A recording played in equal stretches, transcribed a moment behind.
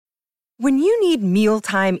When you need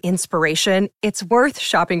mealtime inspiration, it's worth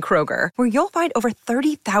shopping Kroger, where you'll find over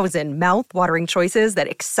 30,000 mouth-watering choices that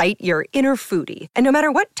excite your inner foodie. And no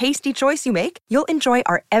matter what tasty choice you make, you'll enjoy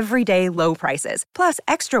our everyday low prices, plus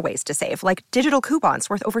extra ways to save, like digital coupons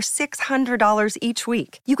worth over $600 each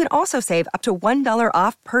week. You can also save up to $1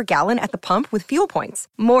 off per gallon at the pump with fuel points.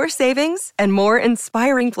 More savings and more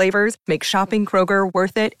inspiring flavors make shopping Kroger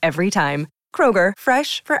worth it every time. Kroger,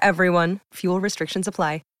 fresh for everyone. Fuel restrictions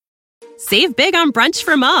apply. Save big on brunch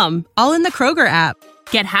for mom, all in the Kroger app.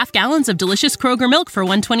 Get half gallons of delicious Kroger milk for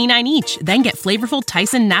 $1.29 each. Then get flavorful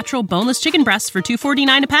Tyson natural boneless chicken breasts for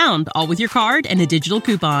 $2.49 a pound, all with your card and a digital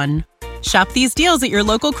coupon. Shop these deals at your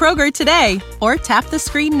local Kroger today, or tap the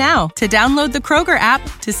screen now to download the Kroger app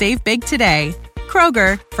to save big today.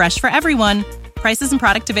 Kroger, fresh for everyone. Prices and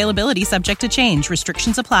product availability subject to change.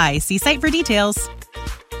 Restrictions apply. See site for details.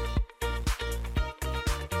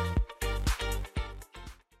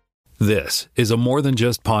 This is a More Than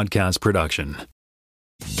Just Podcast production.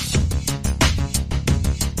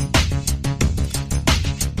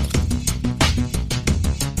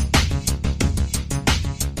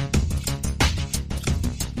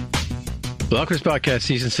 Blockers Podcast,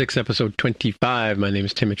 Season 6, Episode 25. My name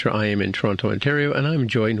is Tim Mitra. I am in Toronto, Ontario, and I'm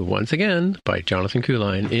joined once again by Jonathan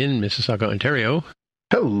Kuline in Mississauga, Ontario.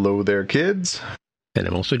 Hello there, kids. And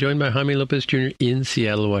I'm also joined by Jaime Lopez Jr. in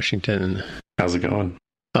Seattle, Washington. How's it going?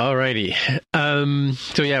 Alrighty.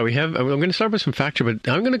 So yeah, I'm going to start with some facts, but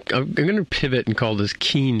I'm going to pivot and call this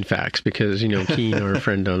Keen Facts because, Keen, our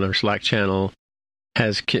friend on our Slack channel,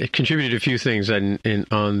 has contributed a few things on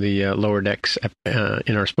the Lower Decks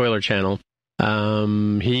in our spoiler channel.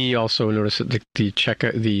 He also noticed that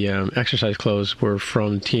the exercise clothes were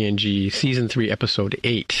from TNG Season 3, Episode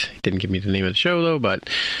 8. He didn't give me the name of the show, though, but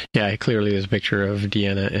yeah, clearly there's a picture of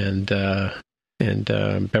Deanna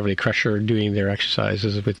and Beverly Crusher doing their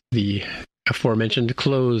exercises with the aforementioned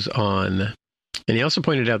clothes on. And he also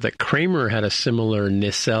pointed out that Kramer had a similar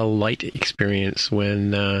nacelle light experience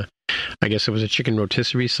when I guess there was a chicken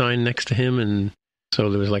rotisserie sign next to him, and so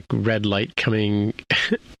there was like red light coming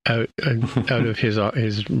out of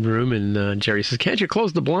his room, and Jerry says, "Can't you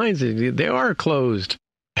close the blinds? They are closed."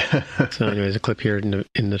 So anyways, a clip here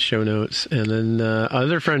in the show notes. And then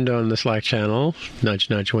other friend on the Slack channel, nudge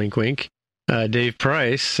nudge wink wink, Dave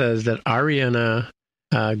Price says that Ariana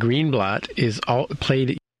Greenblatt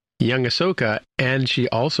played young Ahsoka, and she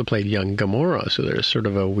also played young Gamora. So there's sort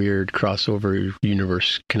of a weird crossover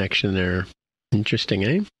universe connection there. Interesting,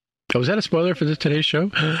 eh? Oh, was that a spoiler for today's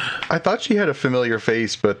show? I thought she had a familiar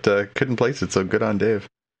face, but couldn't place it. So good on Dave.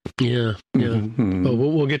 Yeah. Mm-hmm.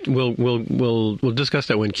 Well, we'll discuss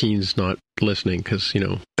that when Keen's not listening, because we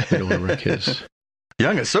don't want to wreck his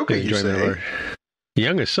young Ahsoka. You say?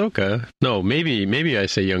 Young Ahsoka? No, maybe I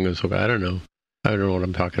say young Ahsoka. I don't know what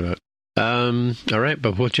I'm talking about. All right,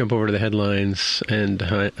 but we'll jump over to the headlines, and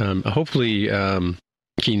hopefully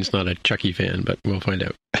Keen's not a Chucky fan, but we'll find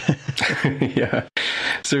out. Yeah.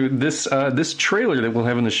 So this trailer that we'll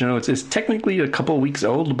have in the show notes is technically a couple of weeks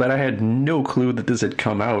old, but I had no clue that this had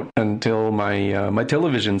come out until my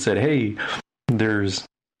television said, "Hey, there's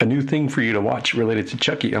a new thing for you to watch related to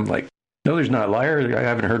Chucky." I'm like, "No, there's not, liar. I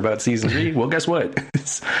haven't heard about season 3. Well, guess what?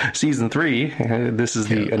 It's season 3. This is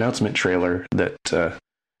the announcement trailer that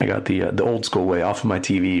I got the old school way off of my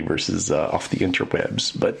TV versus off the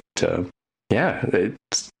interwebs. But yeah,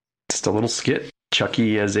 it's just a little skit.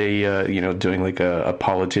 Chucky as a doing like a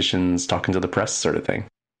politician's talking to the press sort of thing.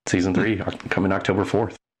 Season 3 coming October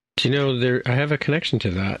 4th. Do you know I have a connection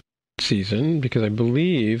to that season because I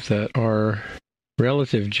believe that our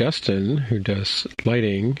relative Justin, who does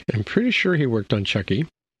lighting, I'm pretty sure he worked on Chucky,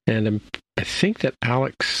 and I think that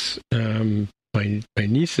Alex, my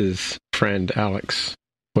niece's friend Alex,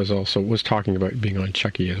 was talking about being on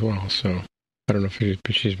Chucky as well. So I don't know if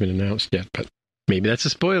she's been announced yet, but maybe that's a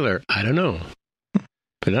spoiler. I don't know,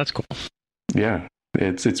 but that's cool. Yeah,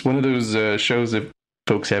 it's one of those shows that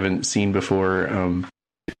folks haven't seen before.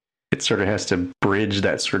 It sort of has to bridge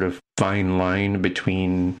that sort of fine line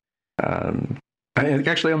between.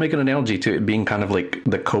 I'll make an analogy to it being kind of like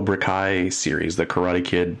the Cobra Kai series, the Karate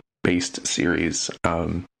Kid based series,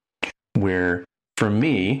 where for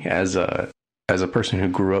me, as a person who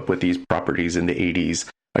grew up with these properties in the 80s,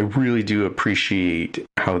 I really do appreciate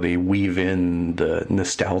how they weave in the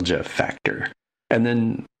nostalgia factor. And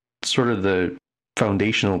then sort of the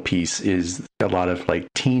foundational piece is a lot of like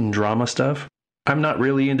teen drama stuff. I'm not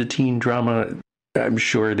really into teen drama. I'm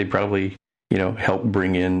sure they probably help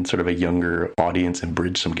bring in sort of a younger audience and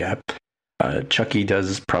bridge some gap. Chucky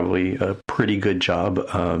does probably a pretty good job,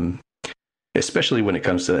 especially when it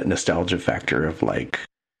comes to that nostalgia factor of like,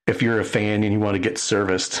 if you're a fan and you want to get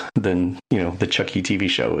serviced, then, the Chucky TV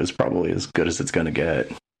show is probably as good as it's going to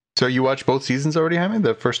get. So you watched both seasons already, Jaime?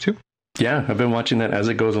 The first two? Yeah, I've been watching that as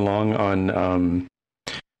it goes along on...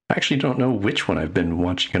 I actually don't know which one I've been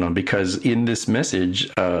watching it on, because in this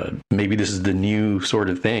message, maybe this is the new sort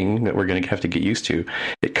of thing that we're going to have to get used to.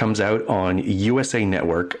 It comes out on USA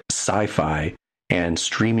Network, Sci-Fi, and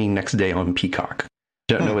streaming next day on Peacock.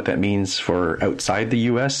 Don't know what that means for outside the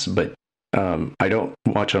US, but I don't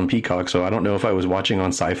watch on Peacock, so I don't know if I was watching on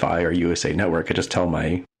Sci-Fi or USA Network. I just tell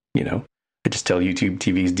I just tell YouTube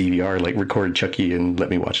TV's DVR, like, record Chucky and let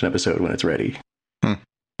me watch an episode when it's ready.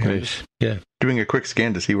 Nice. Yeah. Doing a quick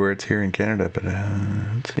scan to see where it's here in Canada, but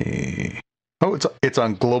let's see. Oh, it's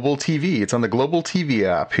on Global TV. It's on the Global TV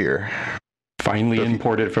app here. Finally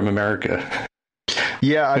imported from America.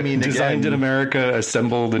 Yeah, I mean, designed in America,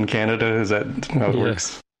 assembled in Canada. Is that how it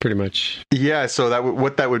works? Pretty much. Yeah, so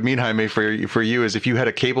what that would mean, Jaime, for you is if you had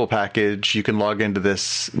a cable package, you can log into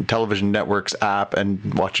this television network's app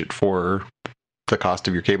and watch it for the cost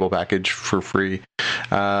of your cable package for free.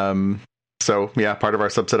 So, yeah, part of our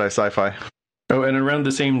subsidized sci-fi. Oh, and around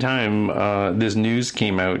the same time, this news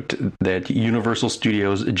came out that Universal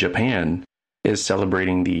Studios Japan is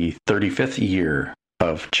celebrating the 35th year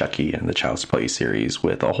of Chucky and the Child's Play series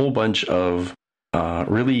with a whole bunch of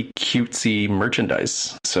really cutesy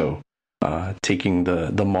merchandise. So, taking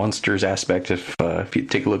the monsters aspect, if you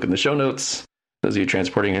take a look in the show notes, those of you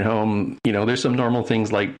transporting it home, there's some normal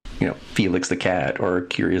things like, Felix the Cat or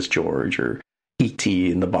Curious George or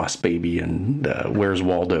E.T. and the Boss Baby and Where's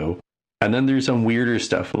Waldo. And then there's some weirder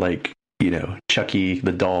stuff like, Chucky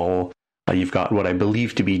the doll. You've got what I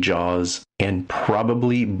believe to be Jaws and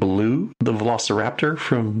probably Blue the Velociraptor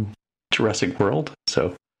from Jurassic World.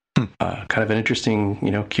 So kind of an interesting,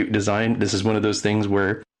 cute design. This is one of those things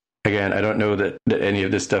where, again, I don't know that any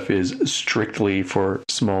of this stuff is strictly for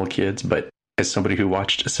small kids, but as somebody who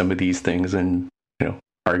watched some of these things and,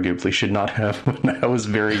 arguably should not have when I was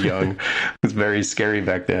very young. It was very scary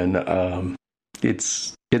back then.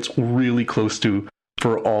 It's really close to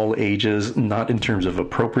for all ages, not in terms of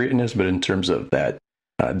appropriateness, but in terms of that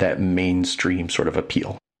mainstream sort of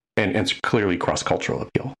appeal, and it's clearly cross-cultural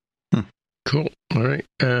appeal. Cool. All right,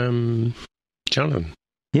 Jonathan.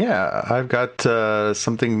 Yeah, I've got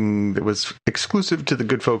something that was exclusive to the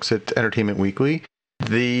good folks at Entertainment Weekly.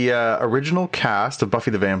 The original cast of Buffy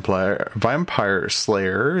the Vampire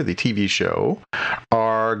Slayer, the TV show,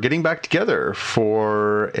 are getting back together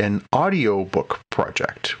for an audiobook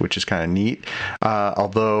project, which is kind of neat.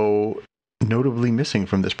 Although notably missing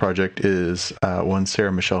from this project is one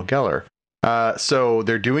Sarah Michelle Gellar. So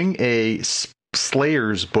they're doing a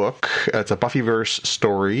Slayers book. It's a Buffyverse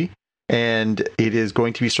story, and it is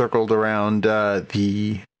going to be circled around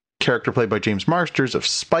the character played by James Marsters of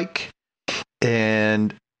Spike.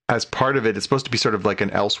 And as part of it, it's supposed to be sort of like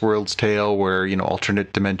an Elseworlds tale where,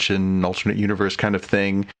 alternate dimension, alternate universe kind of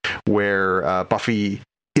thing, where Buffy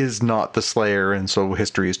is not the Slayer, and so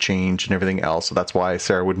history has changed and everything else. So that's why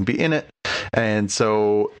Sarah wouldn't be in it. And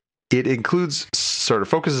so it includes, sort of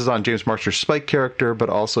focuses on James Marsters' Spike character, but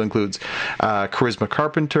also includes Charisma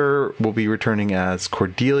Carpenter will be returning as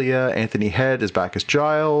Cordelia. Anthony Head is back as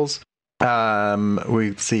Giles.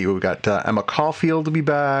 We've got Emma Caulfield to be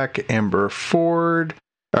back, Amber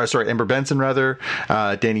Benson rather,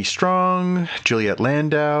 Danny Strong, Juliette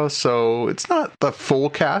Landau. So it's not the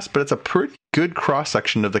full cast, but it's a pretty good cross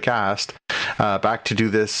section of the cast back to do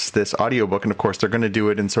this audiobook. And of course, they're going to do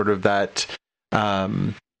it in sort of that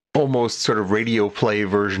almost sort of radio play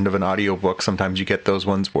version of an audiobook. Sometimes you get those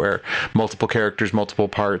ones where multiple characters, multiple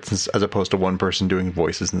parts, as opposed to one person doing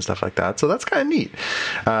voices and stuff like that. So that's kind of neat.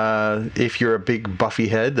 If you're a big Buffy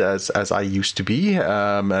head, as I used to be,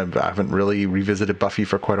 I haven't really revisited Buffy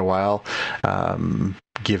for quite a while,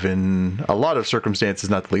 given a lot of circumstances,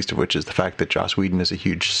 not the least of which is the fact that Joss Whedon is a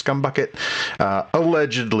huge scumbucket.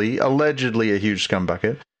 Allegedly a huge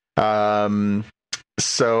scumbucket.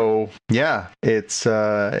 So yeah, it's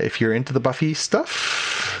if you're into the Buffy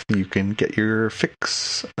stuff, you can get your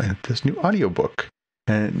fix at this new audiobook.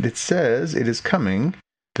 And it says it is coming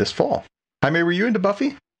this fall. Jaime, were you into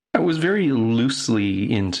Buffy? I was very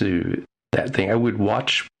loosely into that thing. I would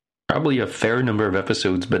watch probably a fair number of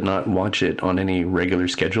episodes, but not watch it on any regular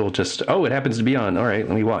schedule. Just, it happens to be on. All right,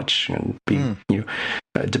 let me watch. And be,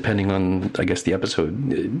 depending on, I guess, the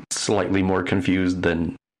episode, slightly more confused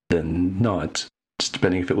than not. Just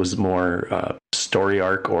depending if it was more story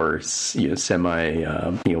arc or semi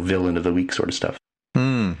villain of the week sort of stuff.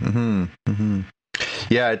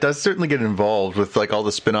 Yeah, it does certainly get involved with like all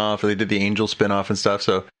the spin-off. They did the Angel spin-off and stuff.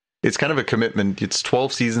 So it's kind of a commitment. It's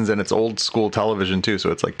 12 seasons and it's old school television too.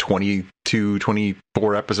 So it's like 22,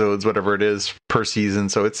 24 episodes, whatever it is per season.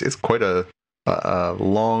 So it's quite a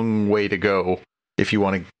long way to go if you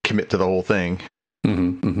want to commit to the whole thing.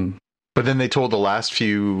 Mm-hmm, mm-hmm. But then they told the last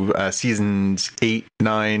few seasons 8,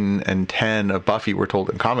 9, and 10 of Buffy were told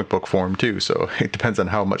in comic book form too. So it depends on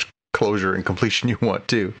how much closure and completion you want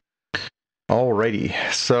too. Alrighty.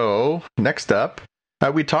 So next up,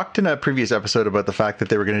 we talked in a previous episode about the fact that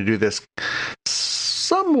they were going to do this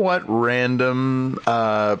somewhat random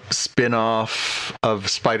spin-off of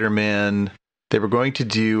Spider-Man. They were going to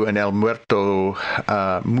do an El Muerto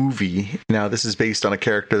movie. Now, this is based on a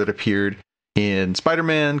character that appeared in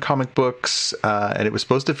Spider-Man comic books, and it was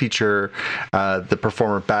supposed to feature the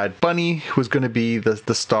performer Bad Bunny, who was going to be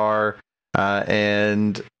the star,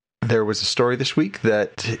 and there was a story this week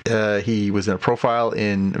that he was in a profile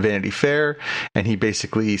in Vanity Fair, and he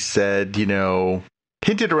basically said,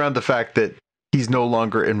 hinted around the fact that he's no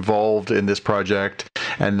longer involved in this project,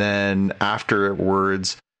 and then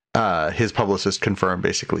afterwards his publicist confirmed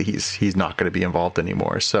basically he's not going to be involved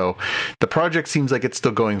anymore. So the project seems like it's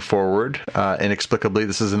still going forward inexplicably.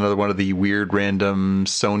 This is another one of the weird random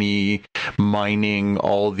Sony mining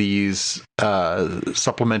all these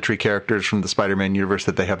supplementary characters from the Spider-Man universe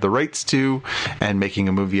that they have the rights to and making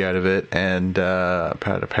a movie out of it. And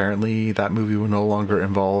apparently that movie will no longer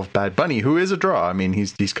involve Bad Bunny, who is a draw. I mean,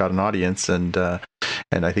 he's got an audience, and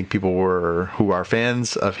I think people who are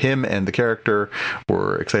fans of him and the character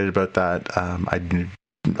were excited about that.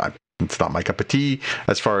 It's not my cup of tea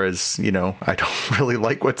as far as, I don't really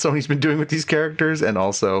like what Sony's been doing with these characters. And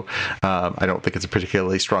also, I don't think it's a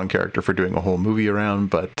particularly strong character for doing a whole movie around.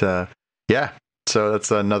 But yeah, so that's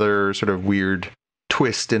another sort of weird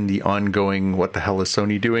twist in the ongoing what the hell is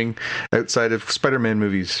Sony doing outside of Spider-Man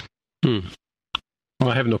movies. Well,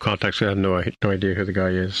 I have no context. So I have no idea who the guy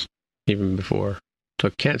is even before. So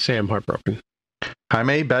I can't say I'm heartbroken.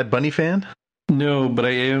 Jaime, Bad Bunny fan? No, but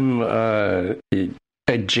I am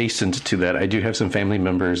adjacent to that. I do have some family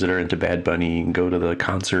members that are into Bad Bunny and go to the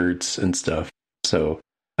concerts and stuff. So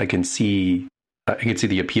I can see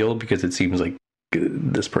the appeal, because it seems like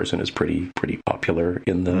this person is pretty popular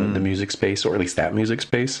in the music space, or at least that music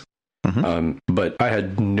space. Mm-hmm. But I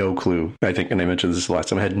had no clue. I think, and I mentioned this last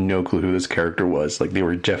time, I had no clue who this character was. Like, they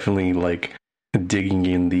were definitely like digging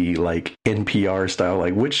in the like NPR style,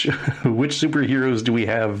 like which superheroes do we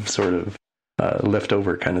have sort of left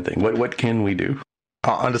over kind of thing. What can we do?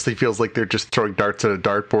 Honestly, feels like they're just throwing darts at a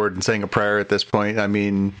dartboard and saying a prayer at this point. I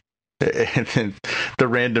mean, the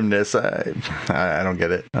randomness, I don't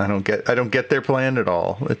get it. I don't get their plan at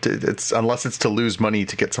all. It's unless it's to lose money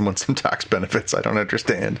to get someone some tax benefits. I don't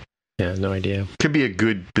understand. Yeah, no idea. Could be a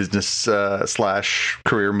good business /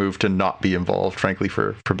 career move to not be involved, frankly,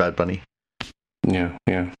 for Bad Bunny. Yeah.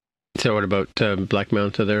 So what about Black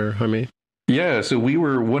Manta there, Jaime? Yeah, so we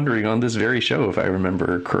were wondering on this very show, if I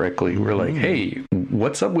remember correctly, we're like, hey,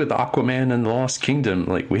 what's up with Aquaman and the Lost Kingdom?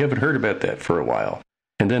 Like, we haven't heard about that for a while.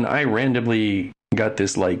 And then I randomly got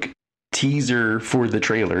this like teaser for the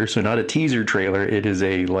trailer. So not a teaser trailer. It is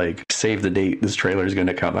a like save the date. This trailer is going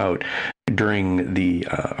to come out during the,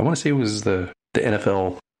 I want to say it was the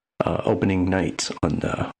NFL opening night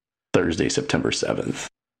on Thursday, September 7th.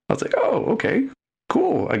 I was like, oh, okay,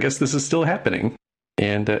 cool. I guess this is still happening.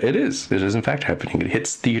 And it is. It is, in fact, happening. It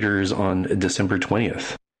hits theaters on December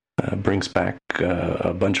 20th. Brings back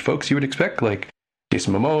a bunch of folks you would expect, like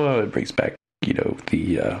Jason Momoa. It brings back,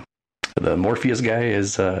 the Morpheus guy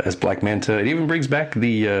as Black Manta. It even brings back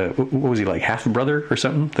the, what was he, like half-brother or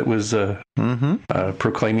something that was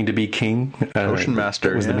proclaiming to be king. Ocean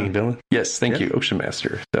Master. Was the main villain. Yes, thank you, Ocean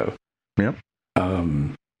Master. So, yep.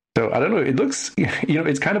 So I don't know. It looks,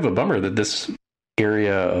 it's kind of a bummer that this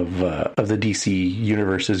area of the DC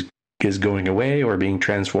universe is going away or being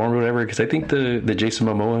transformed or whatever. Because I think the Jason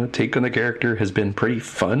Momoa take on the character has been pretty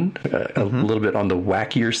fun, a little bit on the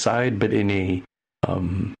wackier side, but in a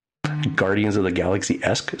Guardians of the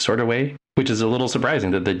Galaxy-esque sort of way, which is a little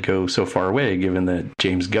surprising that they'd go so far away, given that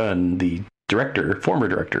James Gunn, the former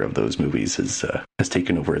director of those movies, has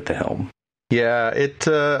taken over at the helm. Yeah,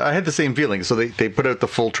 I had the same feeling. So they put out the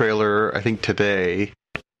full trailer, I think today.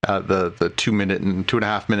 The 2-minute and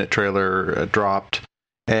 2.5-minute trailer dropped,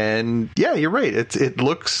 and yeah, you're right. It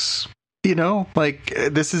looks, like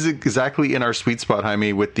this is exactly in our sweet spot,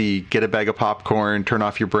 Jaime, with the get a bag of popcorn, turn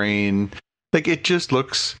off your brain. Like, it just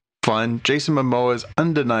looks fun. Jason Momoa is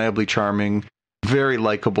undeniably charming, very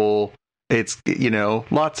likable. It's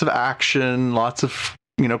lots of action, lots of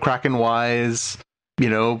cracking wise,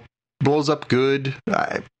 blows up good.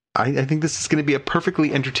 I think this is going to be a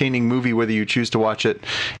perfectly entertaining movie, whether you choose to watch it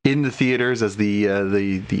in the theaters as the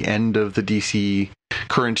end of the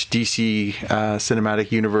current DC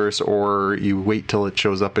cinematic universe, or you wait till it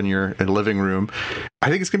shows up in your living room. I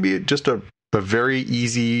think it's going to be just a very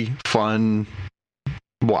easy, fun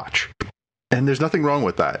watch. And there's nothing wrong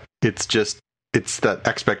with that. It's that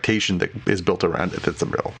expectation that is built around it that's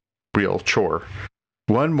a real chore.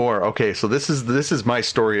 One more. Okay, so this is my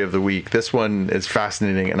story of the week. This one is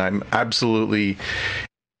fascinating, and I'm absolutely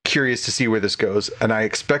curious to see where this goes. And I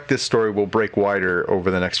expect this story will break wider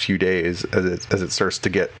over the next few days as it starts to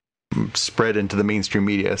get spread into the mainstream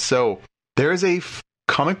media. So there is a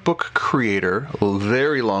comic book creator, a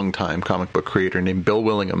very long time comic book creator named Bill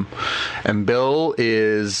Willingham, and Bill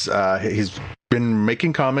is he's been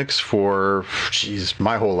making comics for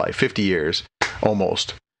my whole life, 50 years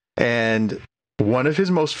almost, and one of his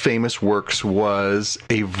most famous works was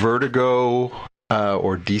a Vertigo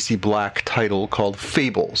or DC Black title called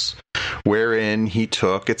Fables, wherein he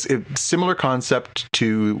took it's a similar concept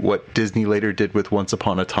to what Disney later did with Once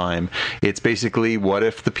Upon a Time. It's basically, what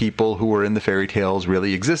if the people who were in the fairy tales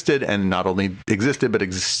really existed, and not only existed but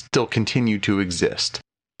still continue to exist.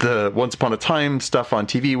 The Once Upon a Time stuff on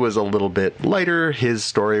TV was a little bit lighter. His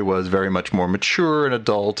story was very much more mature and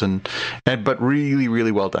adult, but really,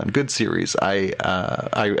 really well done. Good series. I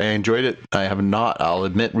enjoyed it. I have not, I'll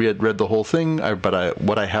admit, read the whole thing, but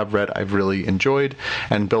what I have read, I've really enjoyed,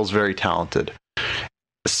 and Bill's very talented.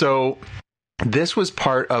 So this was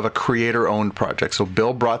part of a creator-owned project. So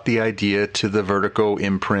Bill brought the idea to the Vertigo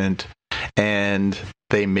imprint, and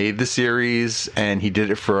they made the series, and he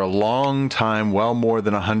did it for a long time, well more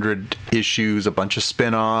than 100 issues, a bunch of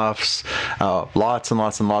spin-offs, lots and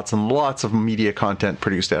lots and lots and lots of media content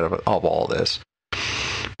produced out of all this.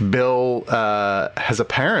 Bill has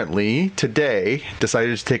apparently today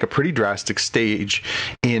decided to take a pretty drastic stage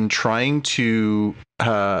in trying to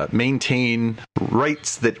maintain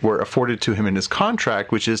rights that were afforded to him in his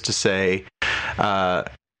contract, which is to say,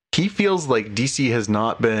 he feels like DC has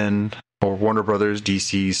not been, or Warner Brothers,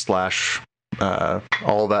 DC /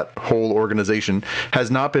 all that whole organization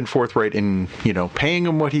has not been forthright in, paying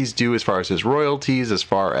him what he's due as far as his royalties, as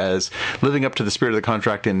far as living up to the spirit of the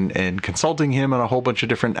contract and consulting him on a whole bunch of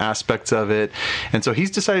different aspects of it. And so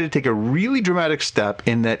he's decided to take a really dramatic step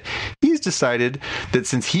in that he's decided that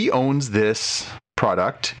since he owns this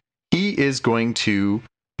product, he is going to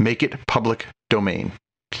make it public domain.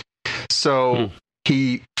 So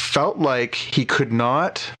he felt like he could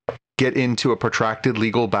not get into a protracted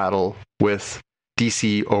legal battle with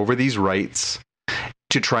DC over these rights,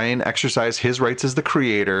 to try and exercise his rights as the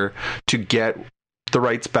creator to get the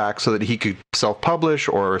rights back so that he could self-publish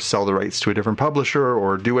or sell the rights to a different publisher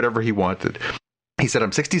or do whatever he wanted. He said,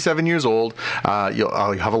 I'm 67 years old.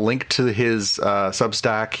 I'll have a link to his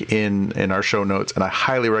Substack in our show notes, and I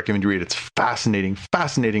highly recommend you read it. It's fascinating,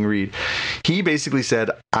 fascinating read. He basically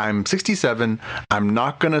said, I'm 67. I'm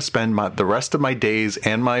not going to spend the rest of my days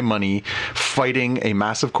and my money fighting a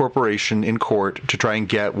massive corporation in court to try and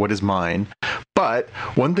get what is mine. But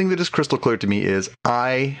one thing that is crystal clear to me is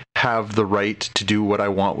I have the right to do what I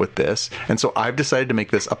want with this. And so I've decided to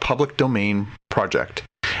make this a public domain project.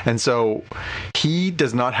 And so he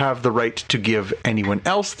does not have the right to give anyone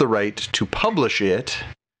else the right to publish it.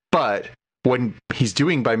 But what he's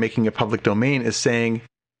doing by making a public domain is saying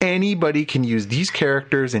anybody can use these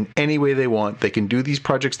characters in any way they want. They can do these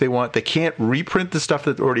projects they want. They can't reprint the stuff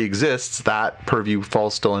that already exists. That purview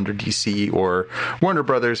falls still under DC or Warner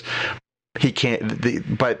Brothers. He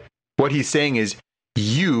can't. But what he's saying is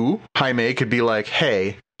you, Jaime, could be like,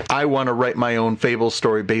 hey, I want to write my own Fables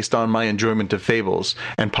story based on my enjoyment of Fables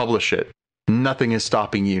and publish it. Nothing is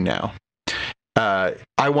stopping you now.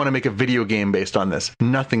 I want to make a video game based on this.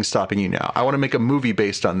 Nothing's stopping you now. I want to make a movie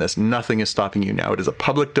based on this. Nothing is stopping you now. It is a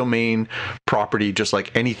public domain property, just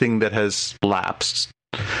like anything that has lapsed.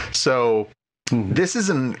 So this is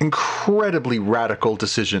an incredibly radical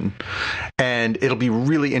decision, and it'll be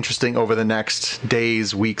really interesting over the next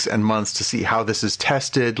days, weeks, and months to see how this is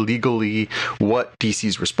tested legally, what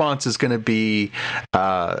DC's response is going to be,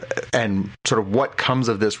 and sort of what comes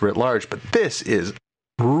of this writ large. But this is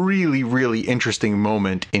really, really interesting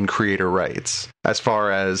moment in creator rights, as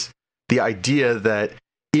far as the idea that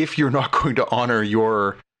if you're not going to honor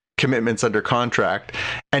your commitments under contract,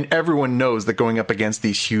 and everyone knows that going up against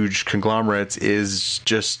these huge conglomerates is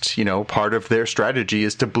just, part of their strategy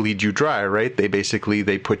is to bleed you dry, right?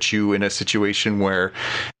 They put you in a situation where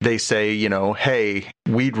they say, hey,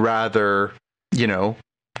 we'd rather,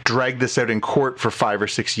 drag this out in court for 5 or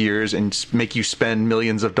 6 years and make you spend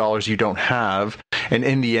millions of dollars you don't have and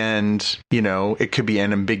in the end, it could be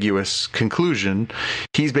an ambiguous conclusion.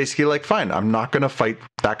 He's basically like, fine, I'm not going to fight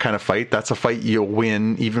that kind of fight. That's a fight you'll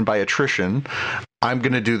win even by attrition. I'm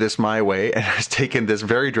going to do this my way, and has taken this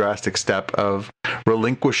very drastic step of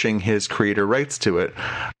relinquishing his creator rights to it.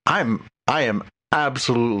 I am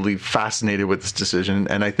absolutely fascinated with this decision,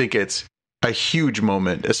 and I think it's a huge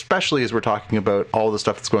moment, especially as we're talking about all the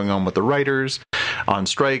stuff that's going on with the writers on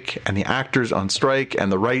strike and the actors on strike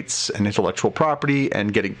and the rights and intellectual property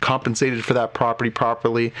and getting compensated for that property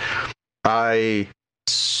properly. I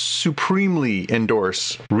supremely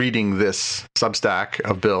endorse reading this Substack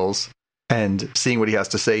of Bill's and seeing what he has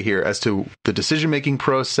to say here as to the decision-making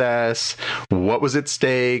process, what was at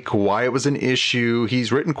stake, why it was an issue.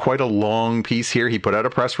 He's written quite a long piece here. He put out a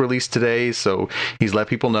press release today, so he's let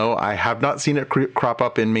people know. I have not seen it crop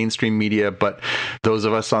up in mainstream media, but those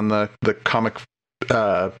of us on the comic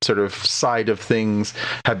sort of side of things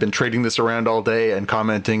have been trading this around all day and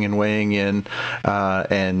commenting and weighing in.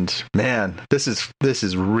 And man, this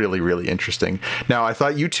is really, really interesting. Now, I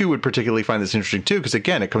thought you two would particularly find this interesting too, because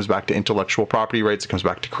again, it comes back to intellectual property rights. It comes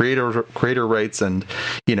back to creator rights. And,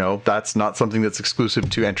 that's not something that's exclusive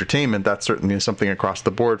to entertainment. That's certainly something across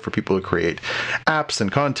the board for people who create apps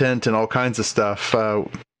and content and all kinds of stuff.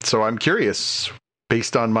 So I'm curious,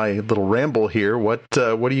 based on my little ramble here, what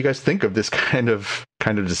do you guys think of this kind of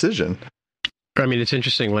decision? I mean, it's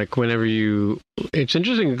interesting. Like it's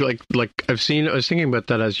interesting. Like I was thinking about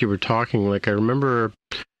that as you were talking. Like I remember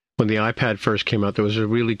when the iPad first came out, there was a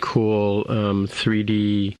really cool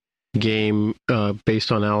 3D game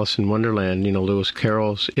based on Alice in Wonderland. Lewis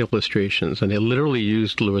Carroll's illustrations, and they literally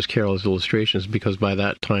used Lewis Carroll's illustrations because by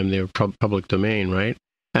that time they were public domain, right?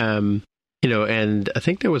 And I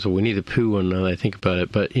think there was a Winnie the Pooh one now that I think about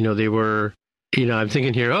it, but, they were, I'm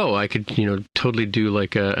thinking here, I could, totally do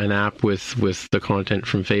like an app with the content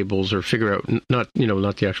from Fables, or figure out, not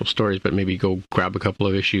the actual stories, but maybe go grab a couple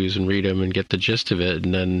of issues and read them and get the gist of it.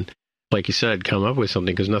 And then, like you said, come up with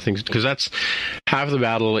something, because that's half the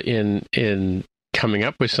battle in coming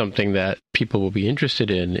up with something that people will be interested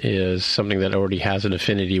in, is something that already has an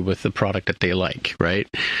affinity with the product that they like, right?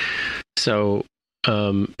 So,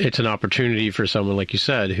 it's an opportunity for someone, like you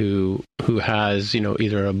said, who has,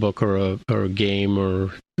 either a book or a game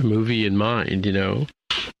or a movie in mind,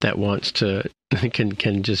 that wants to,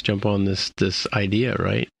 can just jump on this idea,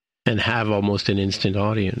 right? And have almost an instant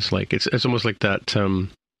audience. Like it's almost like that,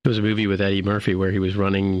 there was a movie with Eddie Murphy where he was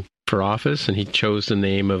running for office and he chose the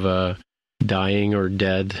name of a dying or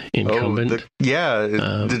dead incumbent.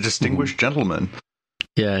 The distinguished gentleman.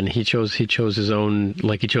 Yeah, and he chose his own,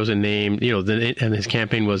 like he chose a name, and his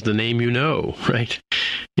campaign was the name right?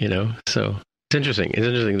 So it's interesting.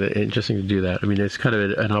 It's interesting to do that. I mean, it's kind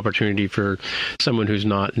of an opportunity for someone who's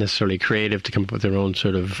not necessarily creative to come up with their own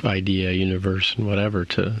sort of idea, universe, and whatever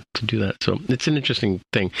to do that. So it's an interesting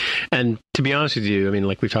thing. And to be honest with you, I mean,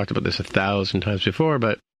 like we've talked about this 1,000 times before,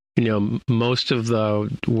 but most of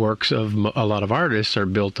the works of a lot of artists are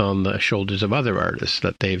built on the shoulders of other artists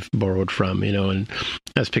that they've borrowed from, and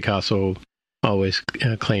as Picasso always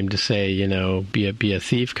claimed to say, be a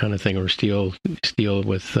thief kind of thing, or steal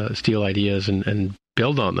ideas and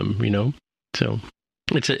build on them, So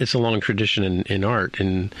it's a long tradition in art,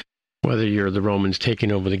 and whether you're the Romans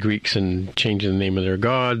taking over the Greeks and changing the name of their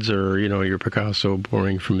gods, or, you're Picasso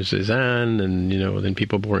borrowing from Cézanne, and, then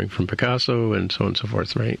people borrowing from Picasso, and so on and so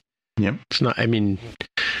forth, right? Yeah. It's not, I mean,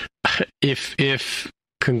 if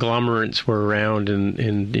conglomerates were around in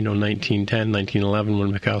 1910, 1911,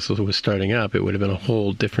 when Picasso was starting up, it would have been a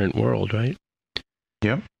whole different world, right?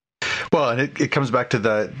 Yeah. Well, and it comes back to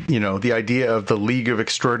the idea of the League of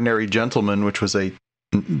Extraordinary Gentlemen, which was a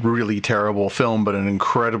really terrible film, but an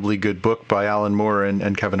incredibly good book by Alan Moore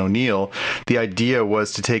and Kevin O'Neill. The idea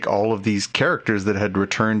was to take all of these characters that had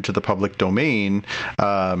returned to the public domain.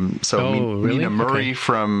 Really? Mina Murray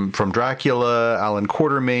from Dracula, Alan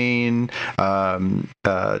Quatermain,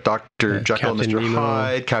 Dr. Jekyll and Mr. Nemo.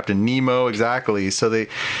 Hyde, Captain Nemo, exactly. So they,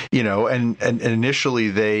 and initially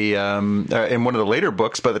they, in one of the later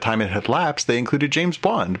books, by the time it had lapsed, they included James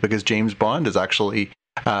Bond, because James Bond is actually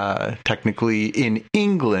technically in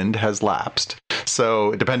England has lapsed,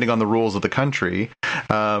 so depending on the rules of the country,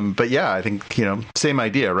 but yeah, I think same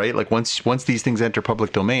idea, right? Like once these things enter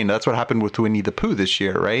public domain, that's what happened with Winnie the Pooh this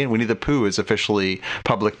year, right? Winnie the Pooh is officially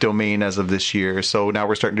public domain as of this year, so now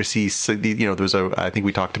we're starting to see there's I think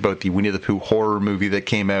we talked about the Winnie the Pooh horror movie that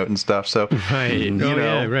came out and stuff, so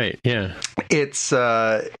right,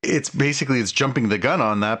 it's basically it's jumping the gun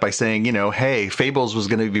on that by saying, hey, Fables was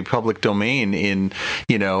going to be public domain in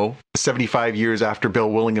 75 years after Bill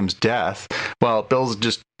Willingham's death. Well, Bill's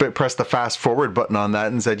just pressed the fast forward button on that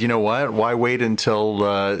and said, you know what? Why wait until,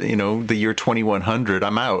 the year 2100?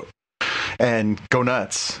 I'm out. And go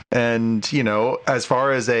nuts. And, as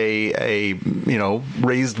far as a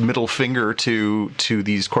raised middle finger to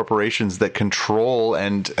these corporations that control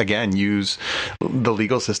and, again, use the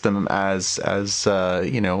legal system as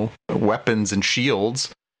weapons and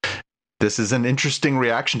shields, this is an interesting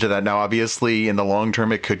reaction to that. Now, obviously, in the long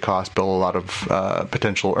term, it could cost Bill a lot of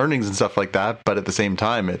potential earnings and stuff like that. But at the same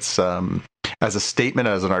time, it's as a statement,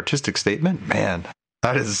 as an artistic statement, man,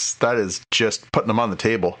 that is just putting them on the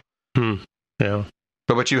table. Yeah.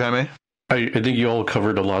 What about you, Jaime? I think you all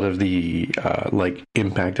covered a lot of the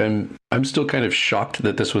impact. I'm still kind of shocked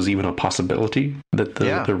that this was even a possibility, that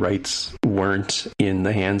the rights weren't in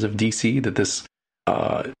the hands of DC, that this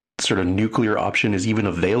sort of nuclear option is even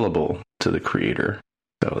available to the creator.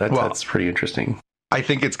 So that's pretty interesting. I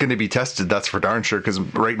think it's going to be tested. That's for darn sure. Because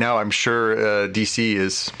right now, I'm sure DC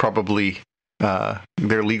is probably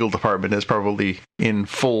their legal department is probably in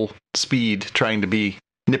full speed trying to be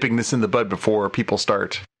nipping this in the bud before people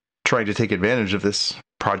start trying to take advantage of this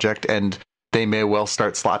project, and they may well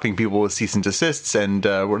start slapping people with cease and desists. And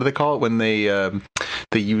what do they call it when they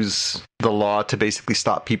use the law to basically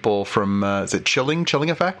stop people from is it chilling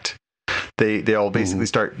effect? They all basically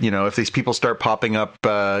start, if these people start popping up,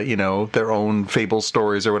 their own fable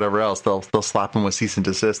stories or whatever else, they'll slap them with cease and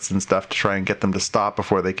desists and stuff to try and get them to stop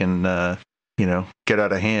before they can get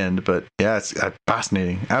out of hand. But yeah, it's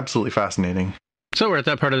fascinating, absolutely fascinating. So we're at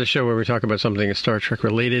that part of the show where we talk about something Star Trek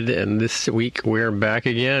related, and this week we're back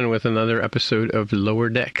again with another episode of Lower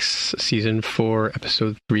Decks, Season 4,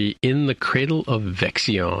 Episode 3, In the Cradle of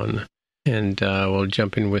Vexion. And we'll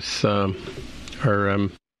jump in with our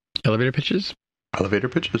elevator pitches. Elevator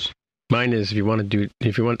pitches. Mine is if you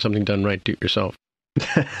want something done right, do it yourself.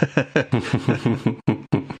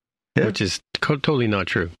 Yeah. Which is totally not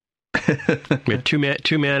true. We had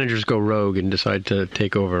two managers go rogue and decide to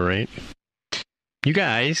take over, right? You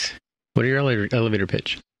guys, what are your elevator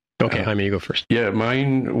pitch? Okay, Jaime, you go first. Yeah,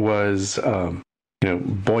 mine was,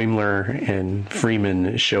 Boimler and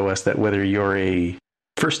Freeman show us that whether you're a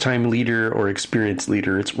first-time leader or experienced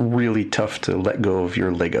leader, it's really tough to let go of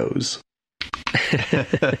your Legos.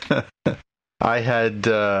 I had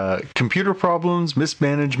computer problems,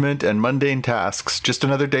 mismanagement, and mundane tasks. Just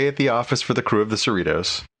another day at the office for the crew of the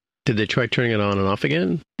Cerritos. Did they try turning it on and off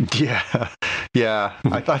again? Yeah.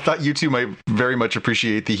 I thought you two might very much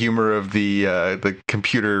appreciate the humor of the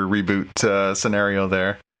computer reboot scenario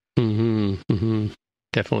there.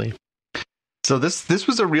 Definitely. So this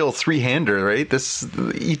was a real three-hander, right?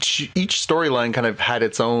 Each storyline kind of had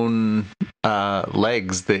its own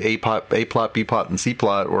legs. The A plot, B plot, and C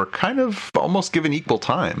plot were kind of almost given equal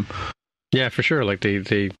time. Yeah, for sure. Like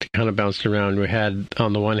they kind of bounced around. We had,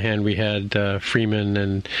 on the one hand, we had Freeman,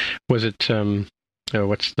 and was it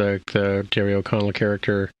what's the Jerry O'Connell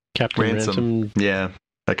character, Captain Ransom? Yeah,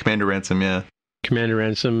 Commander Ransom. Yeah, Commander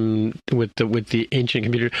Ransom with the ancient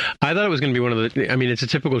computer. I thought it was going to be one of the. I mean, it's a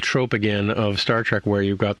typical trope again of Star Trek where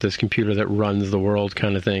you've got this computer that runs the world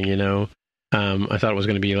kind of thing. I thought it was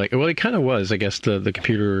going to be like, well, it kind of was, I guess, the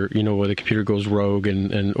computer, where the computer goes rogue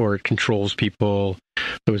and or it controls people.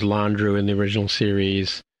 There was Landru in the original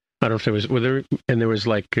series. I don't know if there was, there was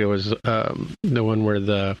the one where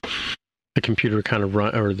the computer kind of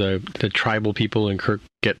run, or the tribal people, and Kirk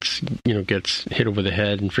gets hit over the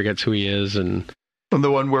head and forgets who he is, and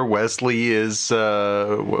the one where Wesley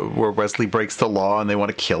where Wesley breaks the law and they want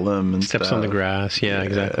to kill him and steps stuff. On the grass. Yeah,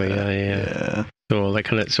 exactly. Yeah. So that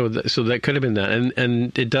kind of so that could have been that,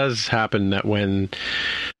 and it does happen that when,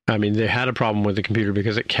 I mean, they had a problem with the computer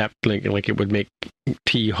because it kept like it would make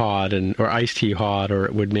tea hot or iced tea hot, or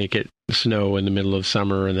it would make it snow in the middle of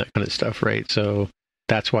summer and that kind of stuff, right? So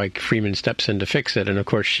that's why Freeman steps in to fix it, and of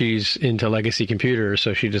course she's into legacy computers,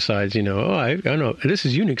 so she decides, I know this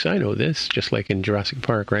is Unix, I know this, just like in Jurassic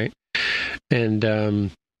Park, right?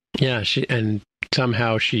 And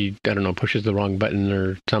somehow she, I don't know, pushes the wrong button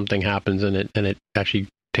or something happens and it actually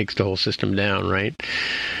takes the whole system down, right?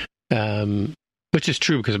 Which is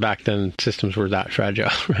true because back then systems were that fragile,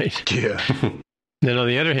 right? Yeah. Then on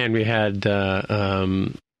the other hand, we had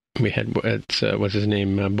what's his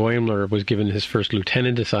name? Boimler was given his first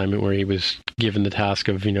lieutenant assignment where he was given the task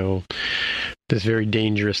of, this very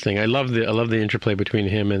dangerous thing. I love the interplay between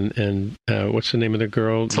him and what's the name of the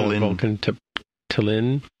girl? Vulcan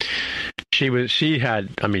T'Lyn. She had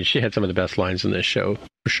some of the best lines in this show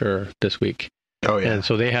for sure this week. Oh yeah. And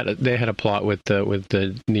so they had a plot with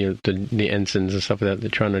the ensigns and stuff like that. They're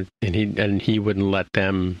trying to, and he wouldn't let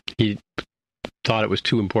them. thought it was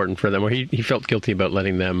too important for them, or he felt guilty about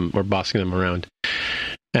letting them or bossing them around.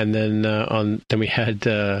 And then then we had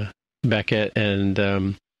Beckett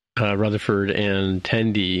and Rutherford and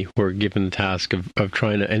Tendi were given the task of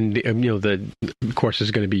trying to, and the course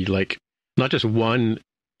is going to be like not just one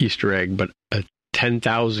Easter egg, but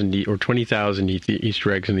 10,000 or 20,000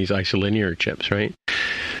 Easter eggs in these isolinear chips, right?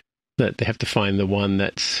 That they have to find the one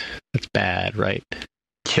that's bad, right?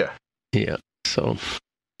 Yeah. So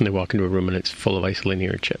they walk into a room and it's full of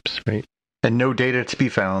isolinear chips, right? And no data to be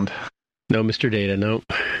found. No Mr. Data, no.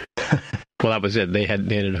 Well, that was it. They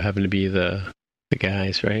ended up having to be the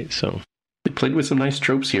guys, right? So they played with some nice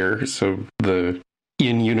tropes here. So the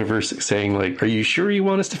in-universe saying, like, are you sure you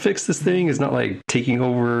want us to fix this thing? Is not like taking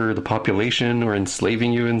over the population or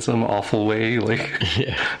enslaving you in some awful way. Like,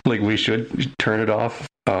 like we should turn it off.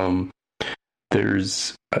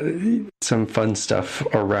 There's some fun stuff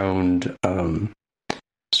around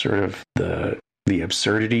sort of the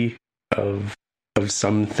absurdity of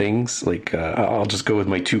some things. Like I'll just go with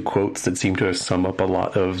my two quotes that seem to sum up a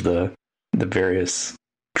lot of the various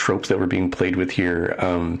tropes that were being played with here.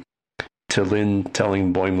 To Lynn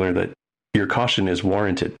telling Boimler that your caution is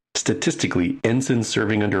warranted. Statistically, ensigns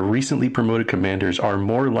serving under recently promoted commanders are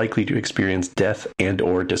more likely to experience death and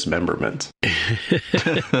or dismemberment.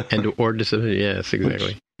 And or dismemberment, yes,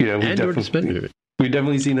 exactly. Which, we've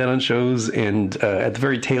definitely seen that on shows, and at the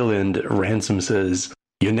very tail end, Ransom says,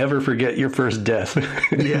 you never forget your first death.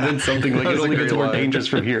 And then something like, it only gets more dangerous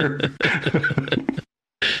from here.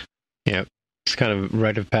 Yeah, it's kind of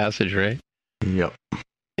rite of passage, right? Yep.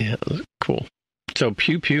 Yeah, cool. So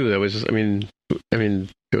Pew Pew, there was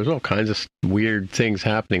all kinds of weird things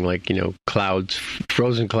happening, like, clouds,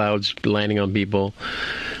 frozen clouds landing on people.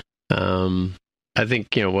 I think,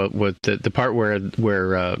 what the part where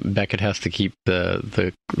Beckett has to keep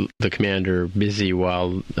the commander busy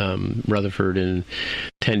while Rutherford and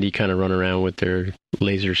Tendi kind of run around with their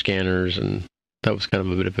laser scanners, and that was kind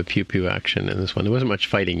of a bit of a Pew Pew action in this one. There wasn't much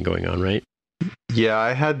fighting going on, right? Yeah,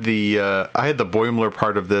 I had the Boimler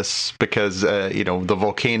part of this because the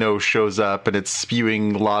volcano shows up and it's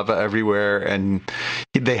spewing lava everywhere, and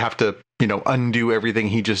they have to undo everything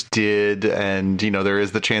he just did, and there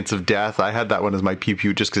is the chance of death. I had that one as my pew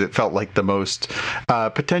pew just because it felt like the most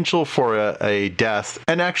potential for a death,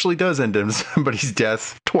 and actually does end in somebody's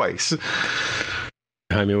death twice.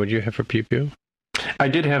 Jaime, what did you have for pew pew? I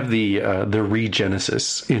did have the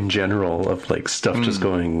regenesis in general of like stuff just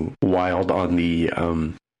going wild on the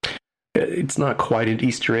it's not quite an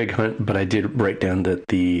Easter egg hunt, but I did write down that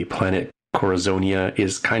the planet Corozonia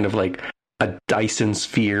is kind of like a Dyson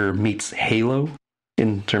sphere meets Halo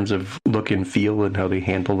in terms of look and feel and how they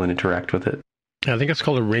handle and interact with it. I think it's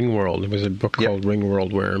called a Ring World. It was a book called Ring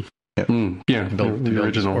World where the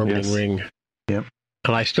original orbiting ring. Yep.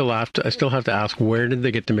 And I still have to ask, where did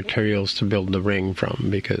they get the materials to build the ring from?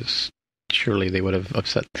 Because surely they would have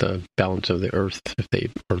upset the balance of the Earth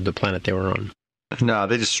or the planet they were on. No,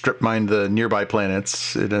 they just strip mined the nearby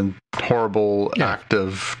planets in a horrible act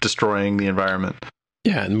of destroying the environment.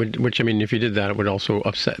 Yeah, and which if you did that, it would also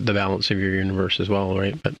upset the balance of your universe as well,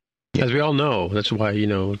 right? But as we all know, that's why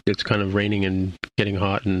it's kind of raining and getting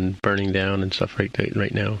hot and burning down and stuff right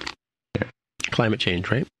now. Yeah. Climate change,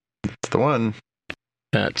 right? That's the one.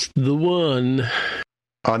 That's the one.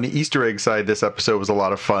 On the Easter egg side, this episode was a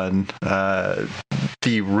lot of fun.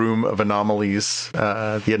 The Room of Anomalies,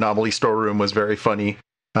 the anomaly storeroom was very funny.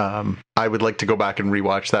 I would like to go back and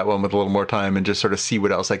rewatch that one with a little more time and just sort of see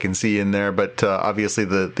what else I can see in there. But obviously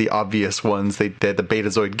the obvious ones, they had the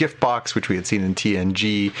Betazoid gift box, which we had seen in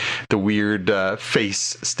TNG, the weird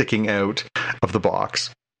face sticking out of the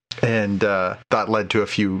box. And that led to a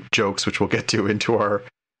few jokes, which we'll get to into our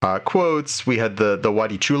quotes. We had the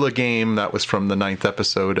Wadi Chula game that was from the 9th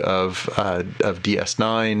episode of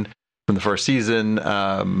DS9 from the first season,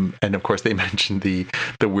 and of course they mentioned the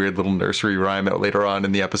weird little nursery rhyme out later on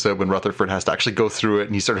in the episode when Rutherford has to actually go through it,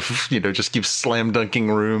 and he sort of just keeps slam dunking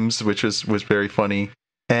rooms, which was very funny.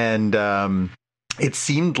 And it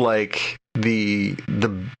seemed like the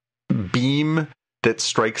beam that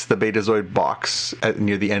strikes the Betazoid box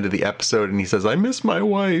near the end of the episode, and he says, "I miss my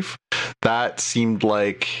wife." That seemed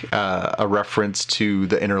like a reference to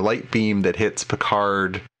the inner light beam that hits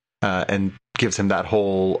Picard and gives him that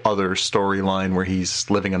whole other storyline where he's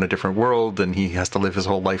living on a different world and he has to live his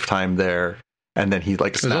whole lifetime there. And then he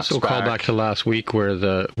snaps There's also a back. callback to last week where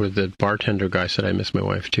the bartender guy said, "I miss my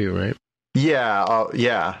wife too," right?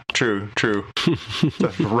 Yeah, true.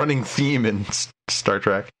 The running theme in Star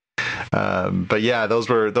Trek. But yeah, those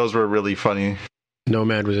were really funny.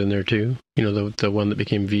 Nomad was in there too. You know, the one that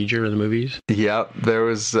became V'ger in the movies. Yeah, there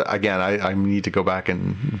was, again, I need to go back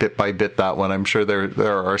and bit by bit that one. I'm sure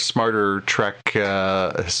there are smarter Trek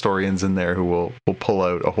historians in there who will pull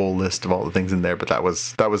out a whole list of all the things in there, but that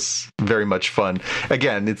was very much fun.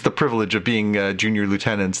 Again, it's the privilege of being junior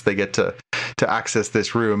lieutenants. They get to access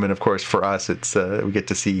this room, and of course for us it's we get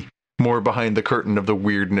to see more behind the curtain of the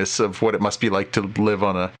weirdness of what it must be like to live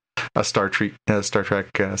on a Star Trek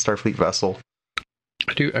Starfleet vessel.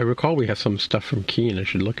 I recall we have some stuff from Keen. I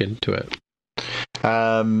should look into it.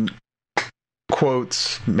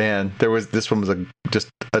 Quotes, man. This one was just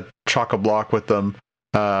a chock-a-block with them.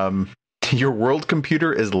 Your world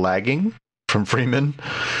computer is lagging, from Freeman.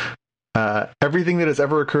 Everything that has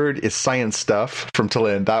ever occurred is science stuff, from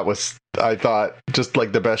T'Lyn. That was, I thought, just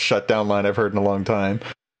like the best shutdown line I've heard in a long time.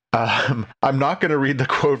 I'm not going to read the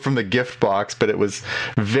quote from the gift box, but it was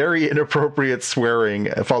very inappropriate swearing,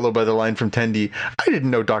 followed by the line from Tendi, I didn't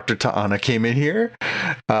know Dr. Ta'ana came in here.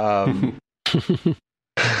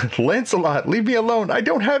 Lancelot, leave me alone. I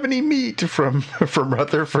don't have any meat, from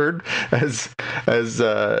Rutherford, as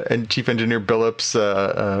and Chief Engineer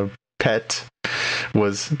Billups' pet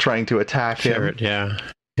was trying to attack him. Ferret, yeah.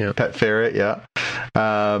 Pet ferret, yeah.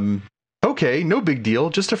 Okay, no big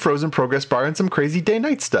deal. Just a frozen progress bar and some crazy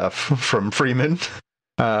day-night stuff, from Freeman.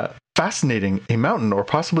 Fascinating. A mountain or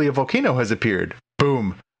possibly a volcano has appeared.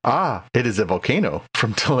 Boom. Ah, it is a volcano,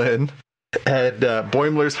 from T'Lyn. And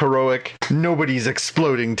Boimler's heroic, nobody's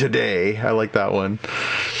exploding today. I like that one.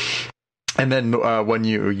 And then one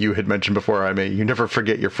you had mentioned before, you never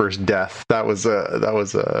forget your first death. That was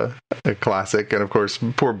a classic. And of course,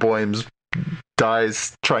 poor Boims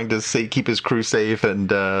dies trying to keep his crew safe, and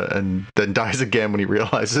then dies again when he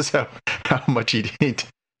realizes how much he'd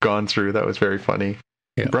gone through. That was very funny.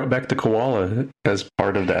 Yeah. Brought back the koala as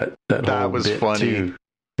part of that. That was bit funny. Too.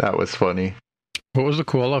 That was funny. What was the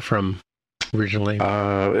koala from originally?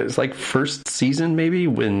 It's like first season, maybe,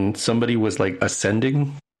 when somebody was like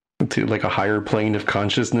ascending to like a higher plane of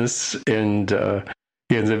consciousness, and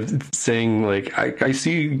he ends up saying, like, I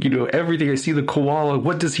see, everything. I see the koala.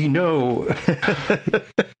 What does he know?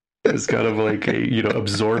 It's kind of like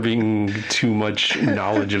absorbing too much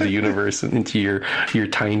knowledge of the universe into your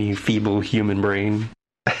tiny, feeble human brain.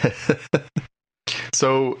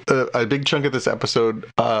 So a big chunk of this episode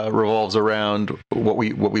revolves around what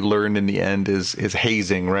we learned in the end is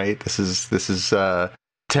hazing, right? This is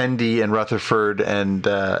Tendi and Rutherford and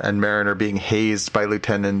Mariner being hazed by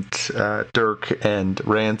Lieutenant Dirk and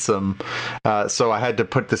Ransom. So I had to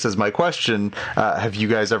put this as my question. Have you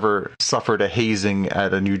guys ever suffered a hazing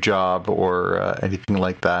at a new job or anything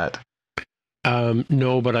like that?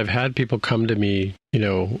 No, but I've had people come to me,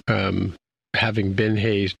 having been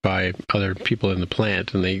hazed by other people in the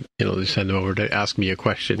plant, and they send them over to ask me a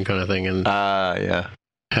question kind of thing, and yeah,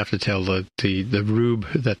 have to tell the rube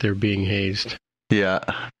that they're being hazed. Yeah.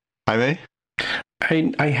 I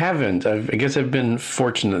haven't. I guess I've been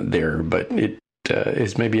fortunate there, but it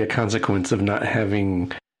is maybe a consequence of not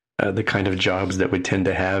having the kind of jobs that would tend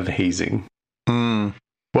to have hazing. Well,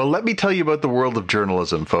 let me tell you about the world of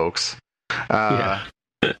journalism, folks.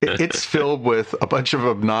 It's filled with a bunch of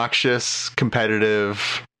obnoxious,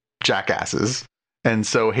 competitive jackasses. And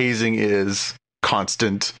so hazing is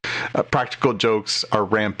constant. Practical jokes are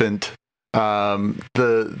rampant.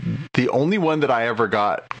 The only one that I ever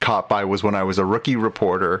got caught by was when I was a rookie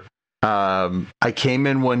reporter. I came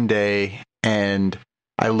in one day and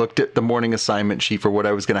I looked at the morning assignment sheet for what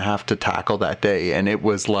I was going to have to tackle that day, and it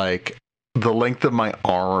was like the length of my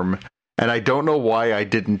arm. And I don't know why I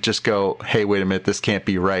didn't just go, hey, wait a minute, this can't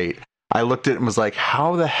be right. I looked at it and was like,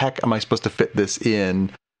 how the heck am I supposed to fit this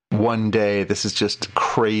in one day? This is just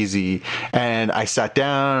crazy. And I sat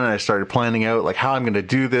down and I started planning out like how I'm going to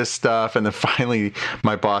do this stuff. And then finally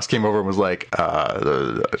my boss came over and was like,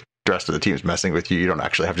 the rest of the team's messing with you. You don't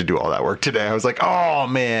actually have to do all that work today. I was like, oh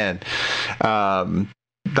man.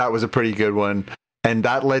 That was a pretty good one. And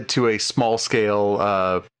that led to a small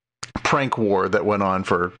scale prank war that went on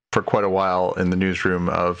for quite a while in the newsroom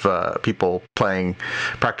of people playing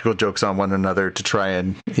practical jokes on one another to try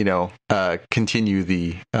and continue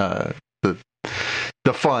the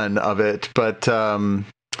fun of it. But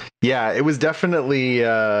yeah, it was definitely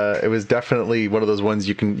one of those ones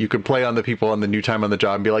you could play on the people on the new time on the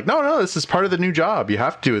job and be like, no, this is part of the new job. You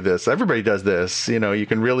have to do this. Everybody does this. You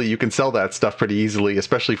can sell that stuff pretty easily,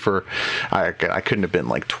 especially for, I couldn't have been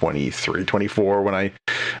like 23, 24 when I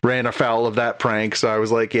ran afoul of that prank. So I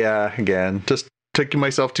was like, yeah, again, just taking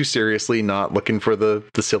myself too seriously, not looking for the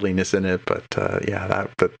silliness in it. But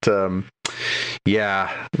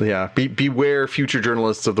beware, future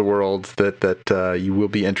journalists of the world, that you will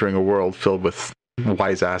be entering a world filled with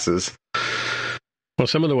wise asses. Well,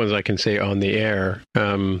 some of the ones I can say on the air,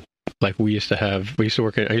 like I used to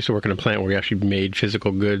work in a plant where we actually made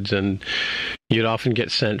physical goods, and you'd often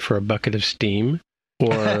get sent for a bucket of steam,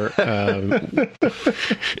 or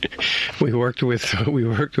we worked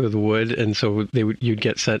with wood, and so you'd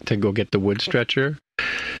get sent to go get the wood stretcher.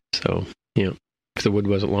 So, if the wood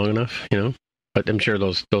wasn't long enough, but I'm sure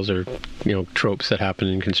those are, tropes that happen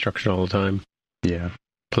in construction all the time. Yeah.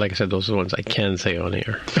 But like I said, those are the ones I can say on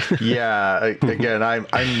air. Yeah. Again, I'm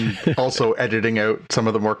also editing out some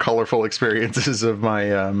of the more colorful experiences of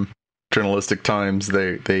my journalistic times.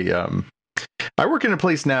 I work in a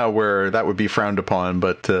place now where that would be frowned upon,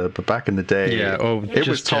 but back in the day, it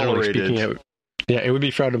was tolerated. It would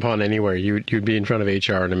be frowned upon anywhere. You'd be in front of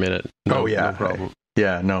HR in a minute. No problem.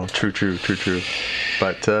 Yeah, no, true.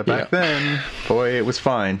 But back then, boy, it was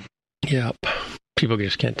fine. Yep. People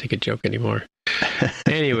just can't take a joke anymore.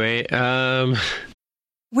 Anyway,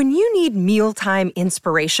 When you need mealtime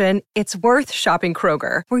inspiration, it's worth shopping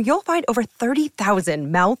Kroger, where you'll find over 30,000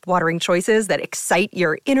 mouth-watering choices that excite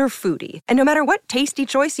your inner foodie. And no matter what tasty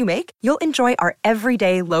choice you make, you'll enjoy our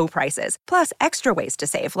everyday low prices, plus extra ways to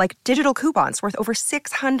save, like digital coupons worth over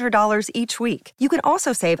 $600 each week. You can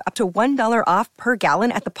also save up to $1 off per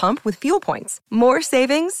gallon at the pump with fuel points. More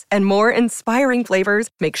savings and more inspiring flavors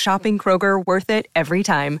make shopping Kroger worth it every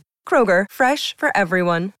time. Kroger, fresh for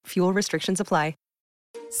everyone. Fuel restrictions apply.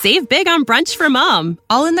 Save big on brunch for mom,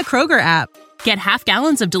 all in the Kroger app. Get half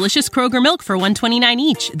gallons of delicious Kroger milk for $1.29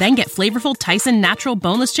 each. Then get flavorful Tyson natural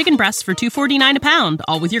boneless chicken breasts for $2.49 a pound,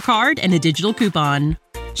 all with your card and a digital coupon.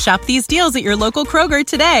 Shop these deals at your local Kroger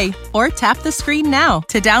today, or tap the screen now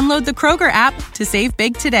to download the Kroger app to save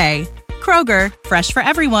big today. Kroger, fresh for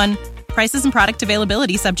everyone. Prices and product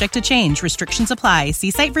availability subject to change. Restrictions apply.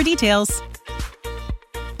 See site for details.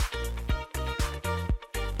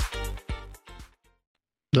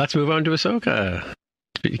 Let's move on to Ahsoka.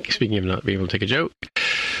 Speaking of not being able to take a joke.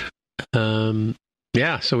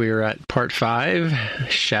 So we were at part 5,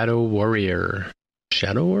 Shadow Warrior.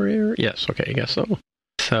 Shadow Warrior? Yes, okay, I guess so.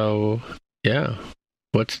 So, yeah.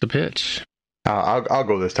 What's the pitch? I'll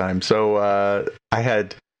go this time. So, I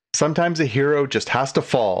had, sometimes a hero just has to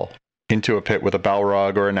fall into a pit with a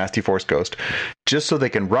Balrog or a nasty Force Ghost, just so they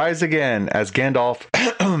can rise again as Gandalf,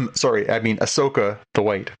 Ahsoka the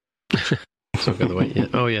White. Ahsoka the White, yeah.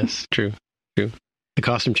 Oh, yes, true. The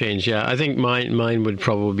costume change, yeah. I think mine would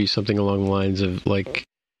probably be something along the lines of, like,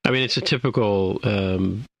 I mean, it's a typical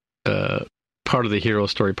part of the hero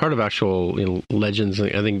story, part of actual legends. I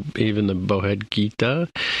think even the Bhagavad Gita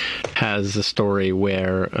has a story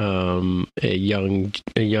where a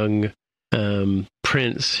young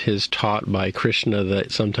prince is taught by Krishna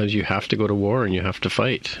that sometimes you have to go to war and you have to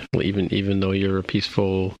fight, even though you're a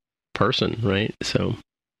peaceful person, right? So,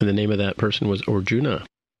 and the name of that person was Arjuna.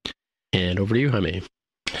 And over to you, Jaime.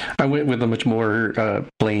 I went with a much more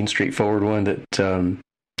plain, straightforward one that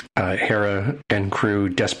Hera and crew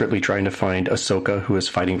desperately trying to find Ahsoka, who is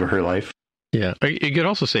fighting for her life. Yeah, you could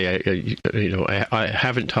also say, I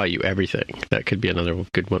haven't taught you everything. That could be another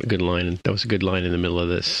good line. And that was a good line in the middle of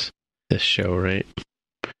this show, right?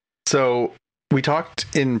 So we talked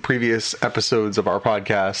in previous episodes of our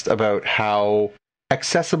podcast about how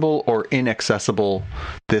accessible or inaccessible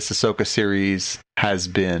this Ahsoka series has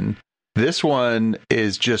been. This one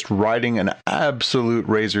is just riding an absolute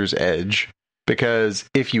razor's edge, because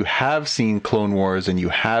if you have seen Clone Wars and you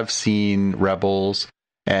have seen Rebels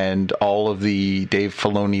and all of the Dave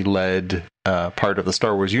Filoni-led part of the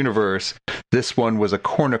Star Wars universe, this one was a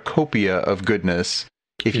cornucopia of goodness.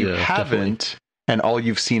 If you haven't, definitely. And all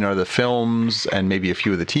you've seen are the films and maybe a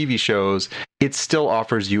few of the TV shows, it still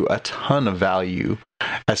offers you a ton of value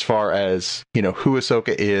as far as, who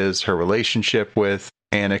Ahsoka is, her relationship with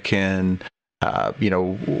Anakin,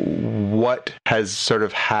 what has sort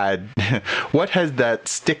of had, what has that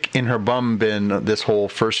stick in her bum been this whole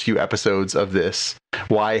first few episodes of this?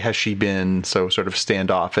 Why has she been so sort of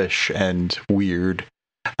standoffish and weird?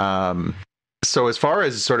 So as far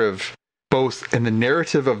as sort of both in the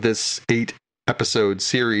narrative of this 8-episode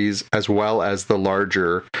series, as well as the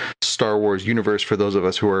larger Star Wars universe, for those of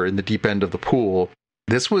us who are in the deep end of the pool,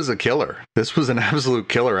 this was a killer. This was an absolute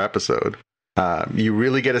killer episode. You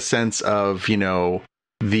really get a sense of,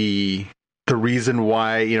 the reason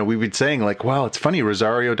why, we've been saying, like, wow, it's funny,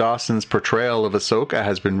 Rosario Dawson's portrayal of Ahsoka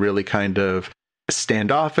has been really kind of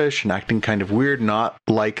standoffish and acting kind of weird, not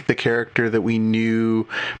like the character that we knew.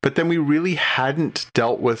 But then we really hadn't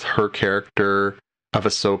dealt with her character of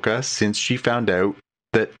Ahsoka since she found out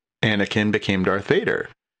that Anakin became Darth Vader.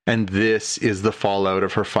 And this is the fallout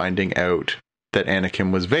of her finding out that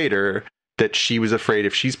Anakin was Vader that she was afraid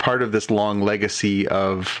if she's part of this long legacy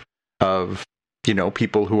of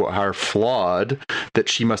people who are flawed, that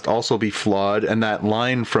she must also be flawed. And that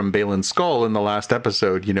line from Balin Skull in the last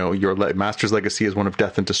episode, your master's legacy is one of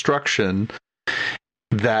death and destruction,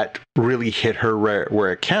 that really hit her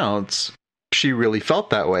where it counts. She really felt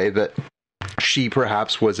that way, that she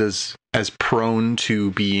perhaps was as prone to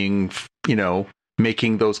being,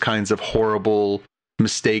 making those kinds of horrible